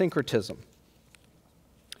mean by syncretism?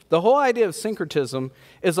 The whole idea of syncretism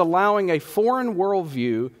is allowing a foreign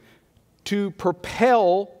worldview to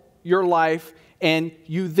propel your life, and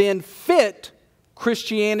you then fit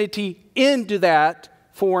Christianity into that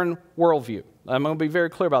foreign worldview. I'm going to be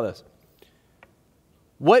very clear about this.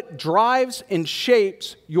 What drives and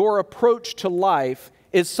shapes your approach to life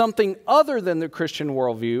is something other than the Christian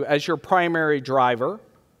worldview as your primary driver,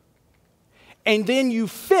 and then you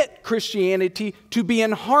fit Christianity to be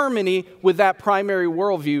in harmony with that primary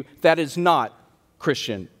worldview that is not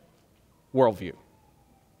Christian worldview.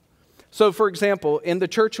 So, for example, in the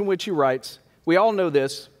church in which he writes, we all know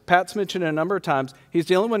this, Pat's mentioned it a number of times, he's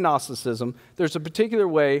dealing with Gnosticism. There's a particular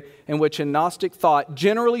way in which a Gnostic thought,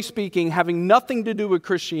 generally speaking, having nothing to do with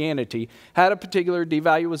Christianity, had a particular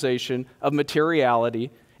devaluation of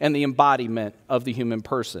materiality and the embodiment of the human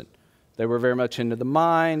person. They were very much into the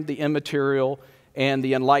mind, the immaterial, and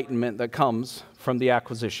the enlightenment that comes from the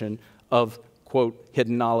acquisition of, quote,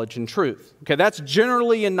 hidden knowledge and truth. Okay, that's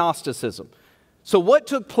generally in Gnosticism. So what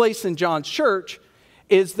took place in John's church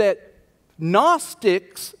is that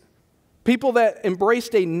Gnostics, people that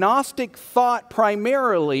embraced a Gnostic thought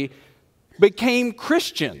primarily, became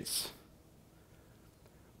Christians.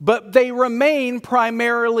 But they remain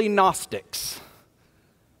primarily Gnostics.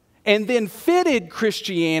 And then fitted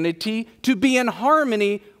Christianity to be in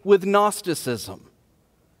harmony with Gnosticism.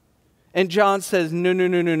 And John says,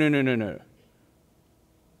 no.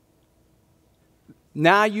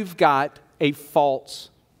 Now you've got a false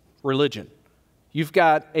religion. You've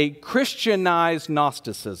got a Christianized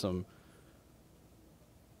Gnosticism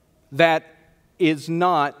that is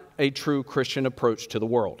not a true Christian approach to the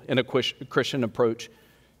world, and a Christian approach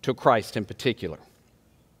to Christ in particular.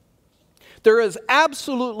 There is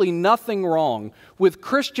absolutely nothing wrong with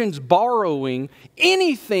Christians borrowing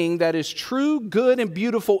anything that is true, good, and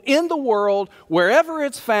beautiful in the world, wherever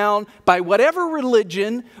it's found, by whatever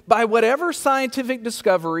religion, by whatever scientific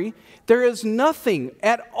discovery. There is nothing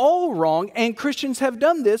at all wrong, and Christians have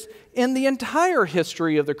done this in the entire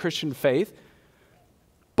history of the Christian faith.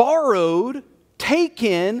 Borrowed,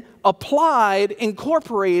 taken, applied,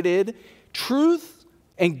 incorporated truth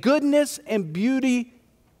and goodness and beauty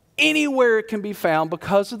anywhere it can be found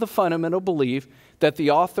because of the fundamental belief that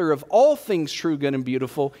the author of all things true, good, and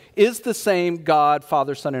beautiful is the same God,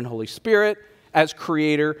 Father, Son, and Holy Spirit as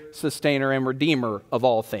creator, sustainer, and redeemer of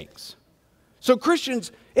all things. So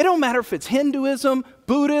Christians, it don't matter if it's Hinduism,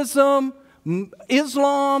 Buddhism,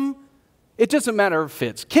 Islam, it doesn't matter if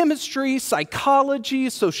it's chemistry, psychology,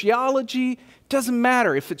 sociology, it doesn't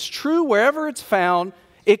matter. If it's true wherever it's found,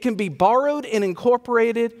 it can be borrowed and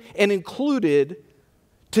incorporated and included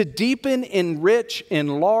to deepen, enrich,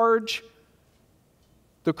 enlarge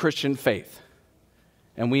the Christian faith.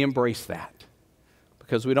 And we embrace that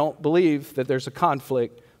because we don't believe that there's a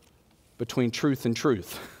conflict between truth and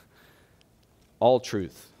truth. All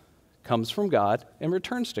truth comes from God and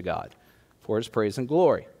returns to God for His praise and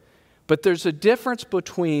glory. But there's a difference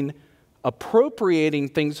between appropriating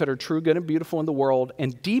things that are true, good, and beautiful in the world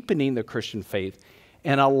and deepening the Christian faith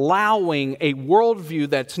and allowing a worldview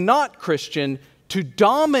that's not Christian to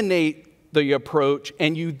dominate the approach,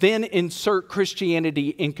 and you then insert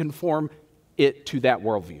Christianity and conform it to that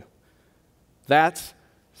worldview. That's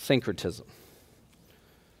syncretism.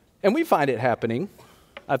 And we find it happening,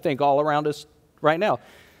 I think, all around us right now.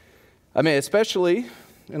 I mean, especially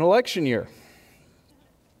in election year.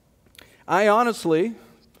 I honestly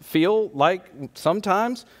feel like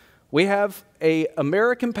sometimes we have an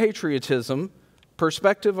American patriotism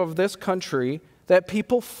perspective of this country that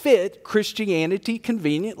people fit Christianity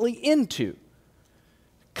conveniently into.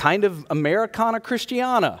 Kind of Americana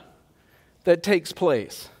Christiana. that takes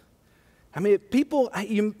place. I mean, people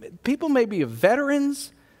may be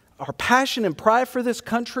veterans. Our passion and pride for this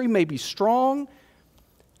country may be strong,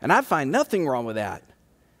 and I find nothing wrong with that.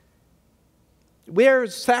 Where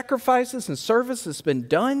sacrifices and service has been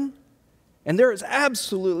done, and there is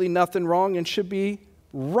absolutely nothing wrong and should be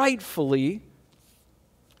rightfully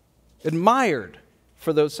admired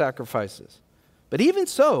for those sacrifices. But even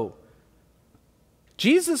so,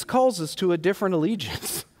 Jesus calls us to a different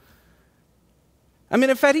allegiance. I mean,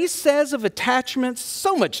 in fact, he says of attachments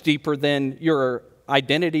so much deeper than your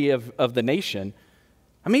identity of the nation.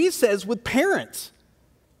 I mean, he says with parents,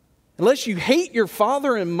 unless you hate your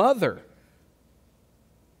father and mother,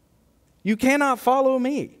 you cannot follow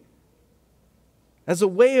me. As a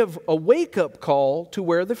way of a wake-up call to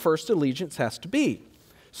where the first allegiance has to be.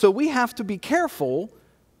 So we have to be careful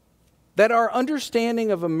that our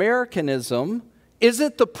understanding of Americanism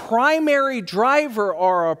isn't the primary driver of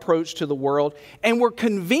our approach to the world, and we're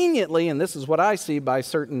conveniently, and this is what I see by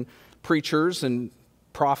certain preachers and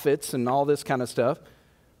prophets and all this kind of stuff,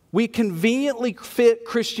 we conveniently fit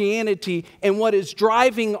Christianity in what is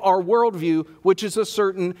driving our worldview, which is a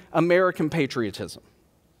certain American patriotism.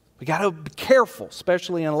 We got to be careful,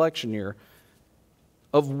 especially in election year,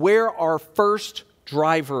 of where our first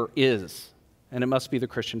driver is, and it must be the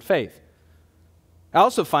Christian faith. I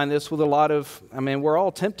also find this with a lot of, we're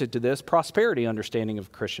all tempted to this, prosperity understanding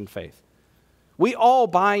of Christian faith. We all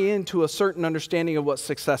buy into a certain understanding of what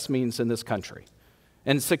success means in this country.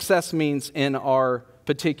 And success means in our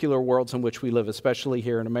particular worlds in which we live, especially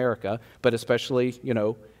here in America, but especially,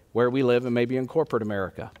 where we live and maybe in corporate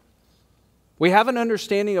America. We have an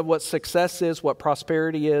understanding of what success is, what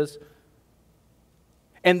prosperity is,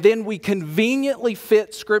 and then we conveniently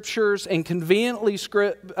fit scriptures and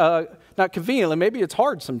not conveniently, maybe it's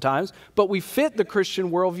hard sometimes, but we fit the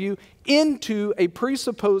Christian worldview into a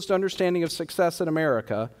presupposed understanding of success in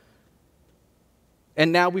America,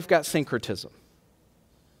 and now we've got syncretism.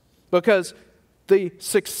 Because the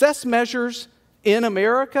success measures in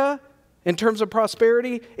America, in terms of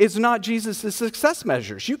prosperity, is not Jesus' success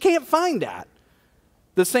measures. You can't find that.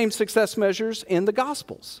 The same success measures in the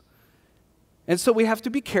Gospels. And so we have to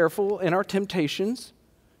be careful in our temptations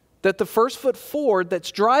that the first foot forward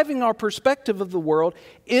that's driving our perspective of the world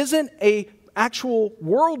isn't an actual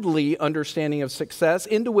worldly understanding of success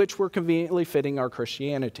into which we're conveniently fitting our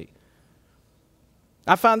Christianity.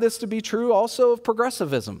 I found this to be true also of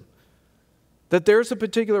progressivism. That there's a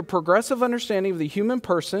particular progressive understanding of the human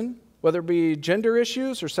person, whether it be gender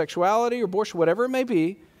issues or sexuality or abortion, whatever it may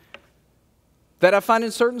be, that I find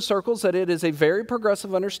in certain circles that it is a very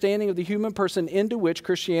progressive understanding of the human person into which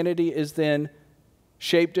Christianity is then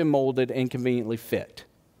shaped and molded and conveniently fit,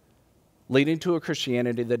 leading to a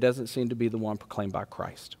Christianity that doesn't seem to be the one proclaimed by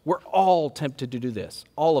Christ. We're all tempted to do this,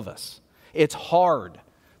 all of us. It's hard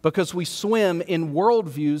because we swim in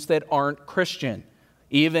worldviews that aren't Christian,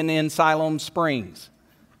 even in Siloam Springs.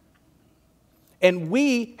 And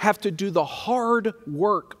we have to do the hard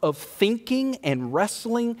work of thinking and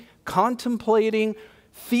wrestling, contemplating,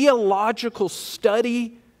 theological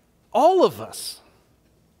study, all of us,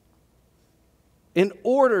 in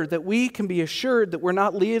order that we can be assured that we're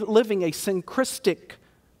not living a syncretic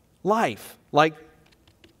life like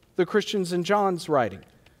the Christians in John's writing,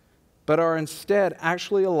 but are instead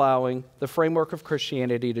actually allowing the framework of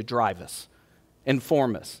Christianity to drive us,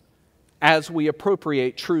 inform us, as we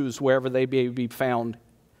appropriate truths wherever they may be found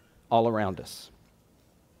all around us.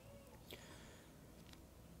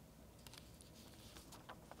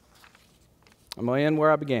 I'm going to end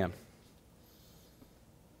where I began.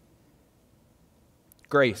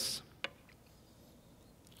 Grace,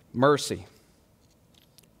 mercy,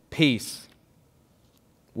 peace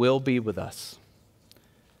will be with us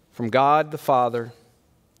from God the Father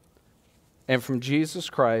and from Jesus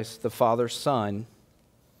Christ, the Father's Son,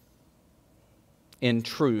 in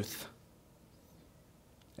truth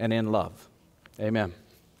and in love. Amen.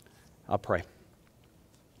 I'll pray.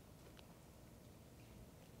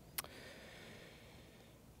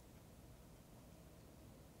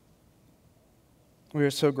 We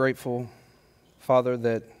are so grateful, Father,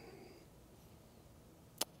 that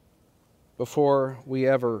before we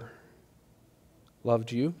ever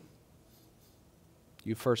loved you,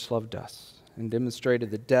 you first loved us and demonstrated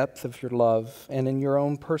the depth of your love and in your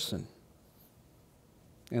own person,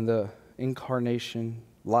 in the incarnation,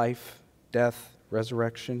 life, death,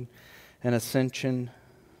 resurrection, and ascension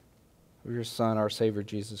of your Son, our Savior,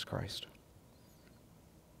 Jesus Christ.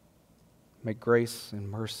 May grace and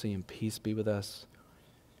mercy and peace be with us.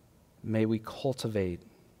 May we cultivate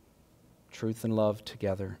truth and love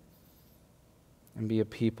together and be a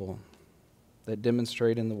people that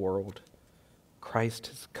demonstrate in the world Christ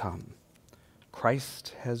has come.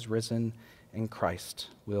 Christ has risen, and Christ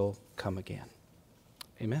will come again.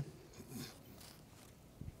 Amen.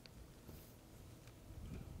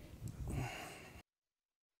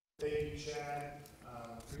 Thank you, Chad.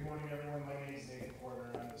 Good morning, everyone. My name is Nathan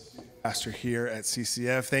Porter. I'm the student pastor here at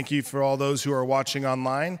CCF. Thank you for all those who are watching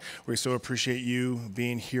online. We so appreciate you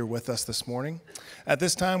being here with us this morning. At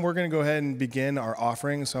this time, we're going to go ahead and begin our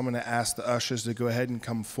offering. So I'm going to ask the ushers to go ahead and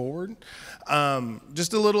come forward.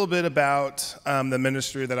 Just a little bit about the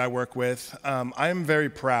ministry that I work with. I am very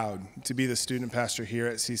proud to be the student pastor here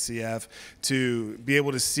at CCF, to be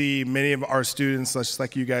able to see many of our students, just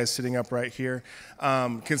like you guys sitting up right here,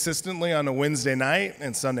 consistently on a Wednesday night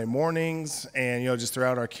and Sunday mornings, and just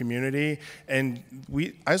throughout our community. And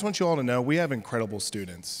I just want you all to know we have incredible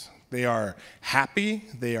students. They are happy,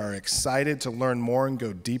 they are excited to learn more and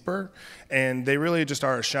go deeper, and they really just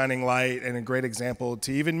are a shining light and a great example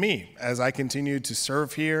to even me as I continue to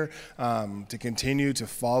serve here, to continue to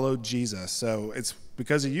follow Jesus. So it's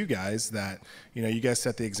because of you guys that, you guys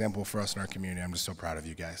set the example for us in our community. I'm just so proud of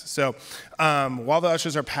you guys. So while the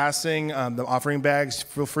ushers are passing the offering bags,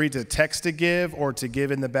 feel free to text to give or to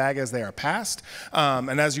give in the bag as they are passed.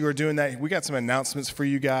 And as you are doing that, we got some announcements for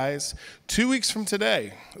you guys. 2 weeks from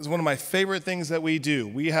today is one of my favorite things that we do.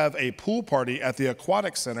 We have a pool party at the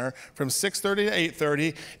Aquatic Center from 6:30 to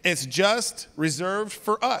 8:30. It's just reserved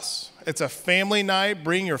for us. It's a family night.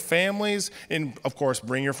 Bring your families, and of course,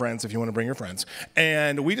 bring your friends if you want to bring your friends.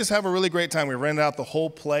 And we just have a really great time. We rented out the whole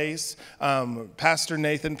place. Pastor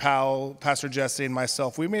Nathan Powell, Pastor Jesse, and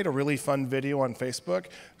myself, we made a really fun video on Facebook.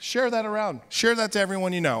 Share that around. Share that to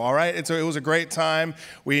everyone you know, all right? It was a great time.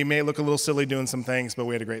 We may look a little silly doing some things, but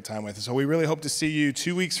we had a great time with it. So we really hope to see you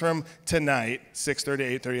 2 weeks from tonight, 6:30 to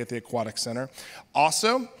 8:30 at the Aquatic Center.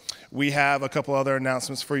 Also, we have a couple other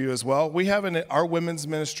announcements for you as well. We have our women's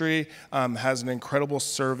ministry has an incredible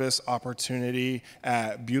service opportunity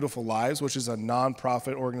at Beautiful Lives, which is a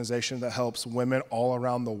nonprofit organization that helps women all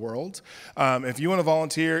around the world. If you want to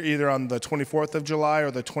volunteer either on the 24th of July or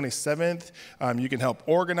the 27th, you can help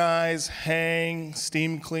organize, hang,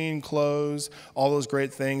 steam clean clothes, all those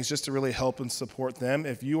great things just to really help and support them.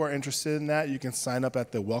 If you are interested in that, you can sign up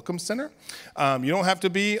at the Welcome Center. You don't have to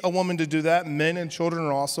be a woman to do that. Men and children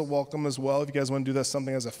are also welcome as well. If you guys want to do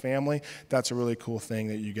something as a family, that's a really cool thing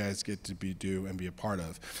that you guys get to do and be a part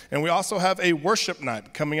of. And we also have a worship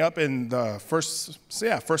night coming up in the first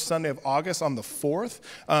Sunday of August on the 4th.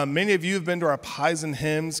 Many of you have been to our Pies and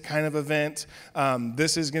Hymns kind of event.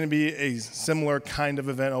 This is going to be a similar kind of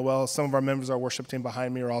event. Some of our members of our worship team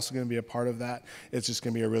behind me are also going to be a part of that. It's just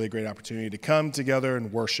going to be a really great opportunity to come together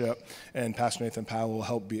and worship. And Pastor Nathan Powell will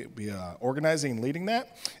help be organizing and leading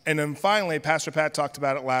that. And then finally, Pastor Pat talked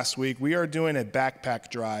about it last week. We are doing a backpack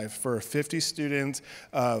drive for 50 students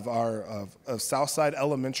of Southside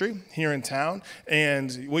Elementary here in town.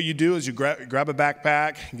 And what you do is you grab a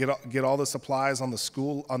backpack, get all the supplies on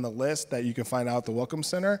the list that you can find out at the Welcome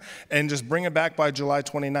Center, and just bring it back by July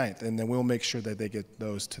 29th, and then we'll make sure that they get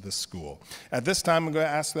those to the school. At this time, I'm going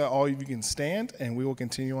to ask that all of you can stand, and we will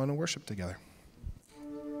continue on to worship together.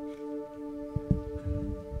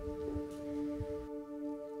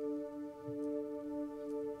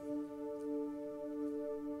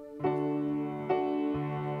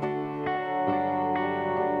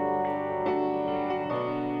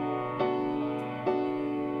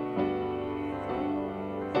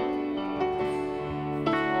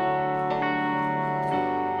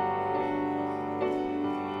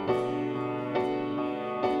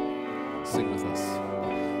 Sing with us.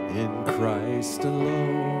 In Christ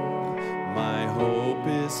alone, my hope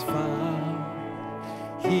is found.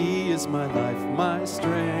 He is my life, my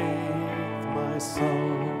strength, my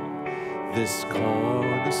song. This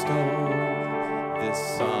cornerstone, this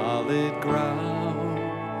solid ground,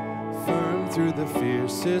 firm through the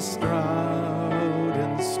fiercest drought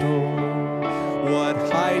and storm. What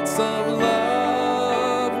heights of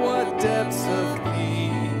love, what depths of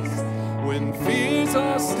peace, when fears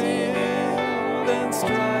are still and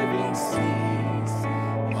striving cease.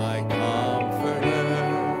 My comforter,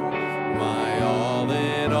 my all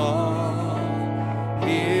in all,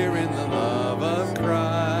 here in the love of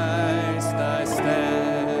Christ I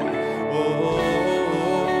stand. Oh,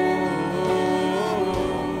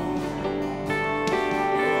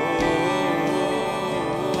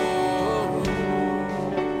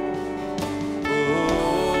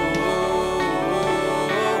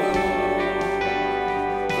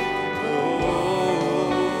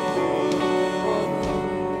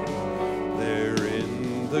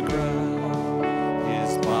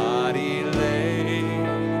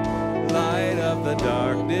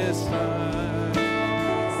 darkness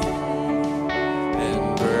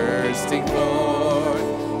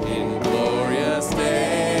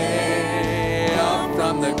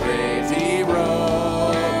the grave he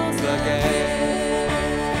rose again.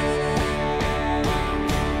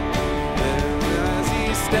 And as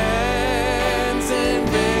he stands in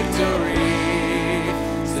victory,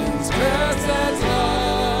 sin's curse has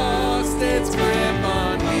lost its grip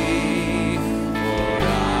on me, for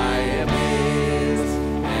I am his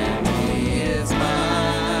and he is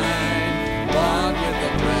mine, bought with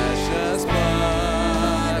the precious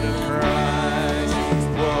blood of Christ.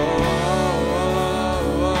 Whoa, whoa,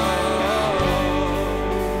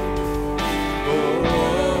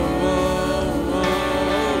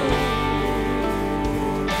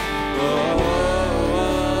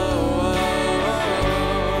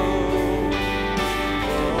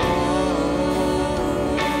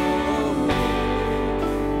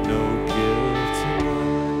 no guilt in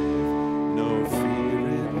life, no fear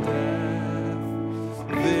in death.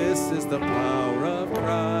 This is the power of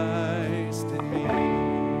Christ in me.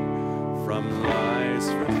 From lies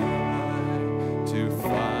from high to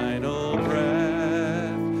final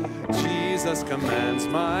breath, Jesus commands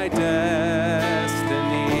my destiny.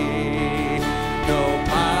 No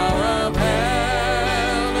power of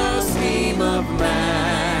hell, no scheme of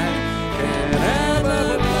man can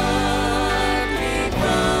ever pluck me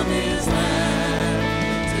from his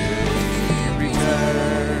hand till he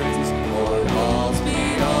returns or calls me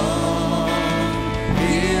on.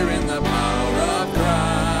 Here in the power of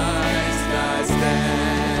Christ I stand.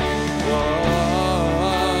 Whoa,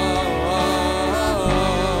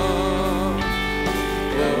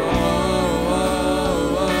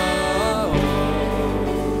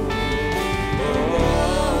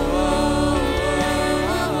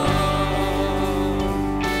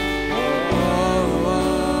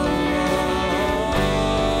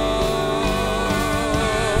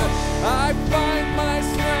 I find my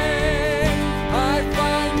strength, I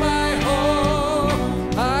find my hope,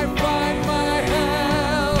 I find my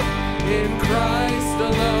help in Christ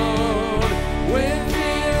alone. When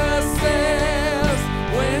fear assails,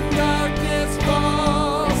 when darkness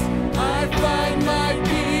falls, I find my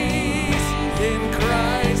peace in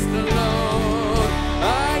Christ alone.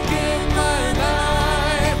 I give my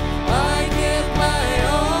life, I give my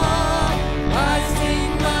all, I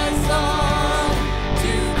sing my song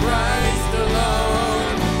to Christ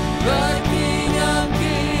alone, the King of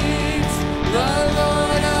Kings, the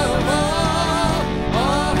Lord of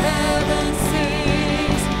all heaven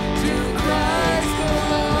sings to Christ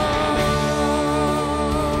alone,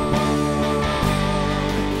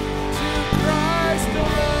 to Christ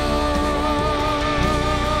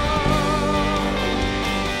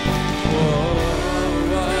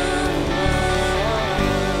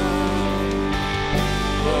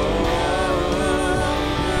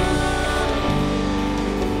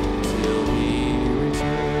till he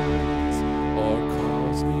returns or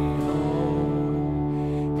calls me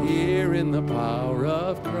home. Here in the power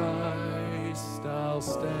of Christ I'll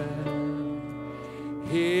stand.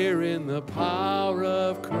 Here in the power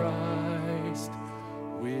of Christ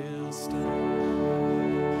we'll stand.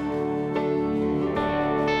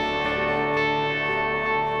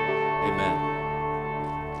 Amen.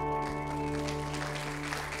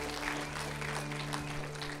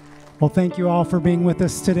 Well, thank you all for being with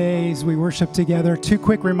us today as we worship together. 2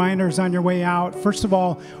 quick reminders on your way out. First of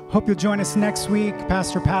all, hope you'll join us next week.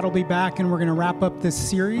 Pastor Pat will be back, and we're going to wrap up this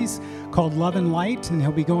series called Love and Light, and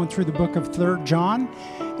he'll be going through the book of 3 John.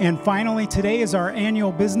 And finally, today is our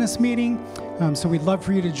annual business meeting, so we'd love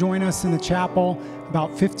for you to join us in the chapel,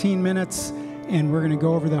 about 15 minutes, and we're going to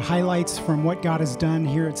go over the highlights from what God has done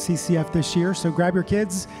here at CCF this year. So grab your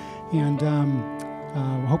kids, and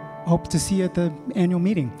hope to see you at the annual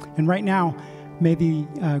meeting. And right now, may the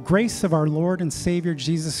grace of our Lord and Savior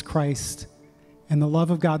Jesus Christ and the love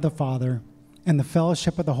of God the Father and the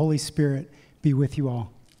fellowship of the Holy Spirit be with you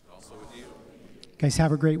all. Also with you. Guys,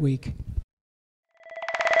 have a great week.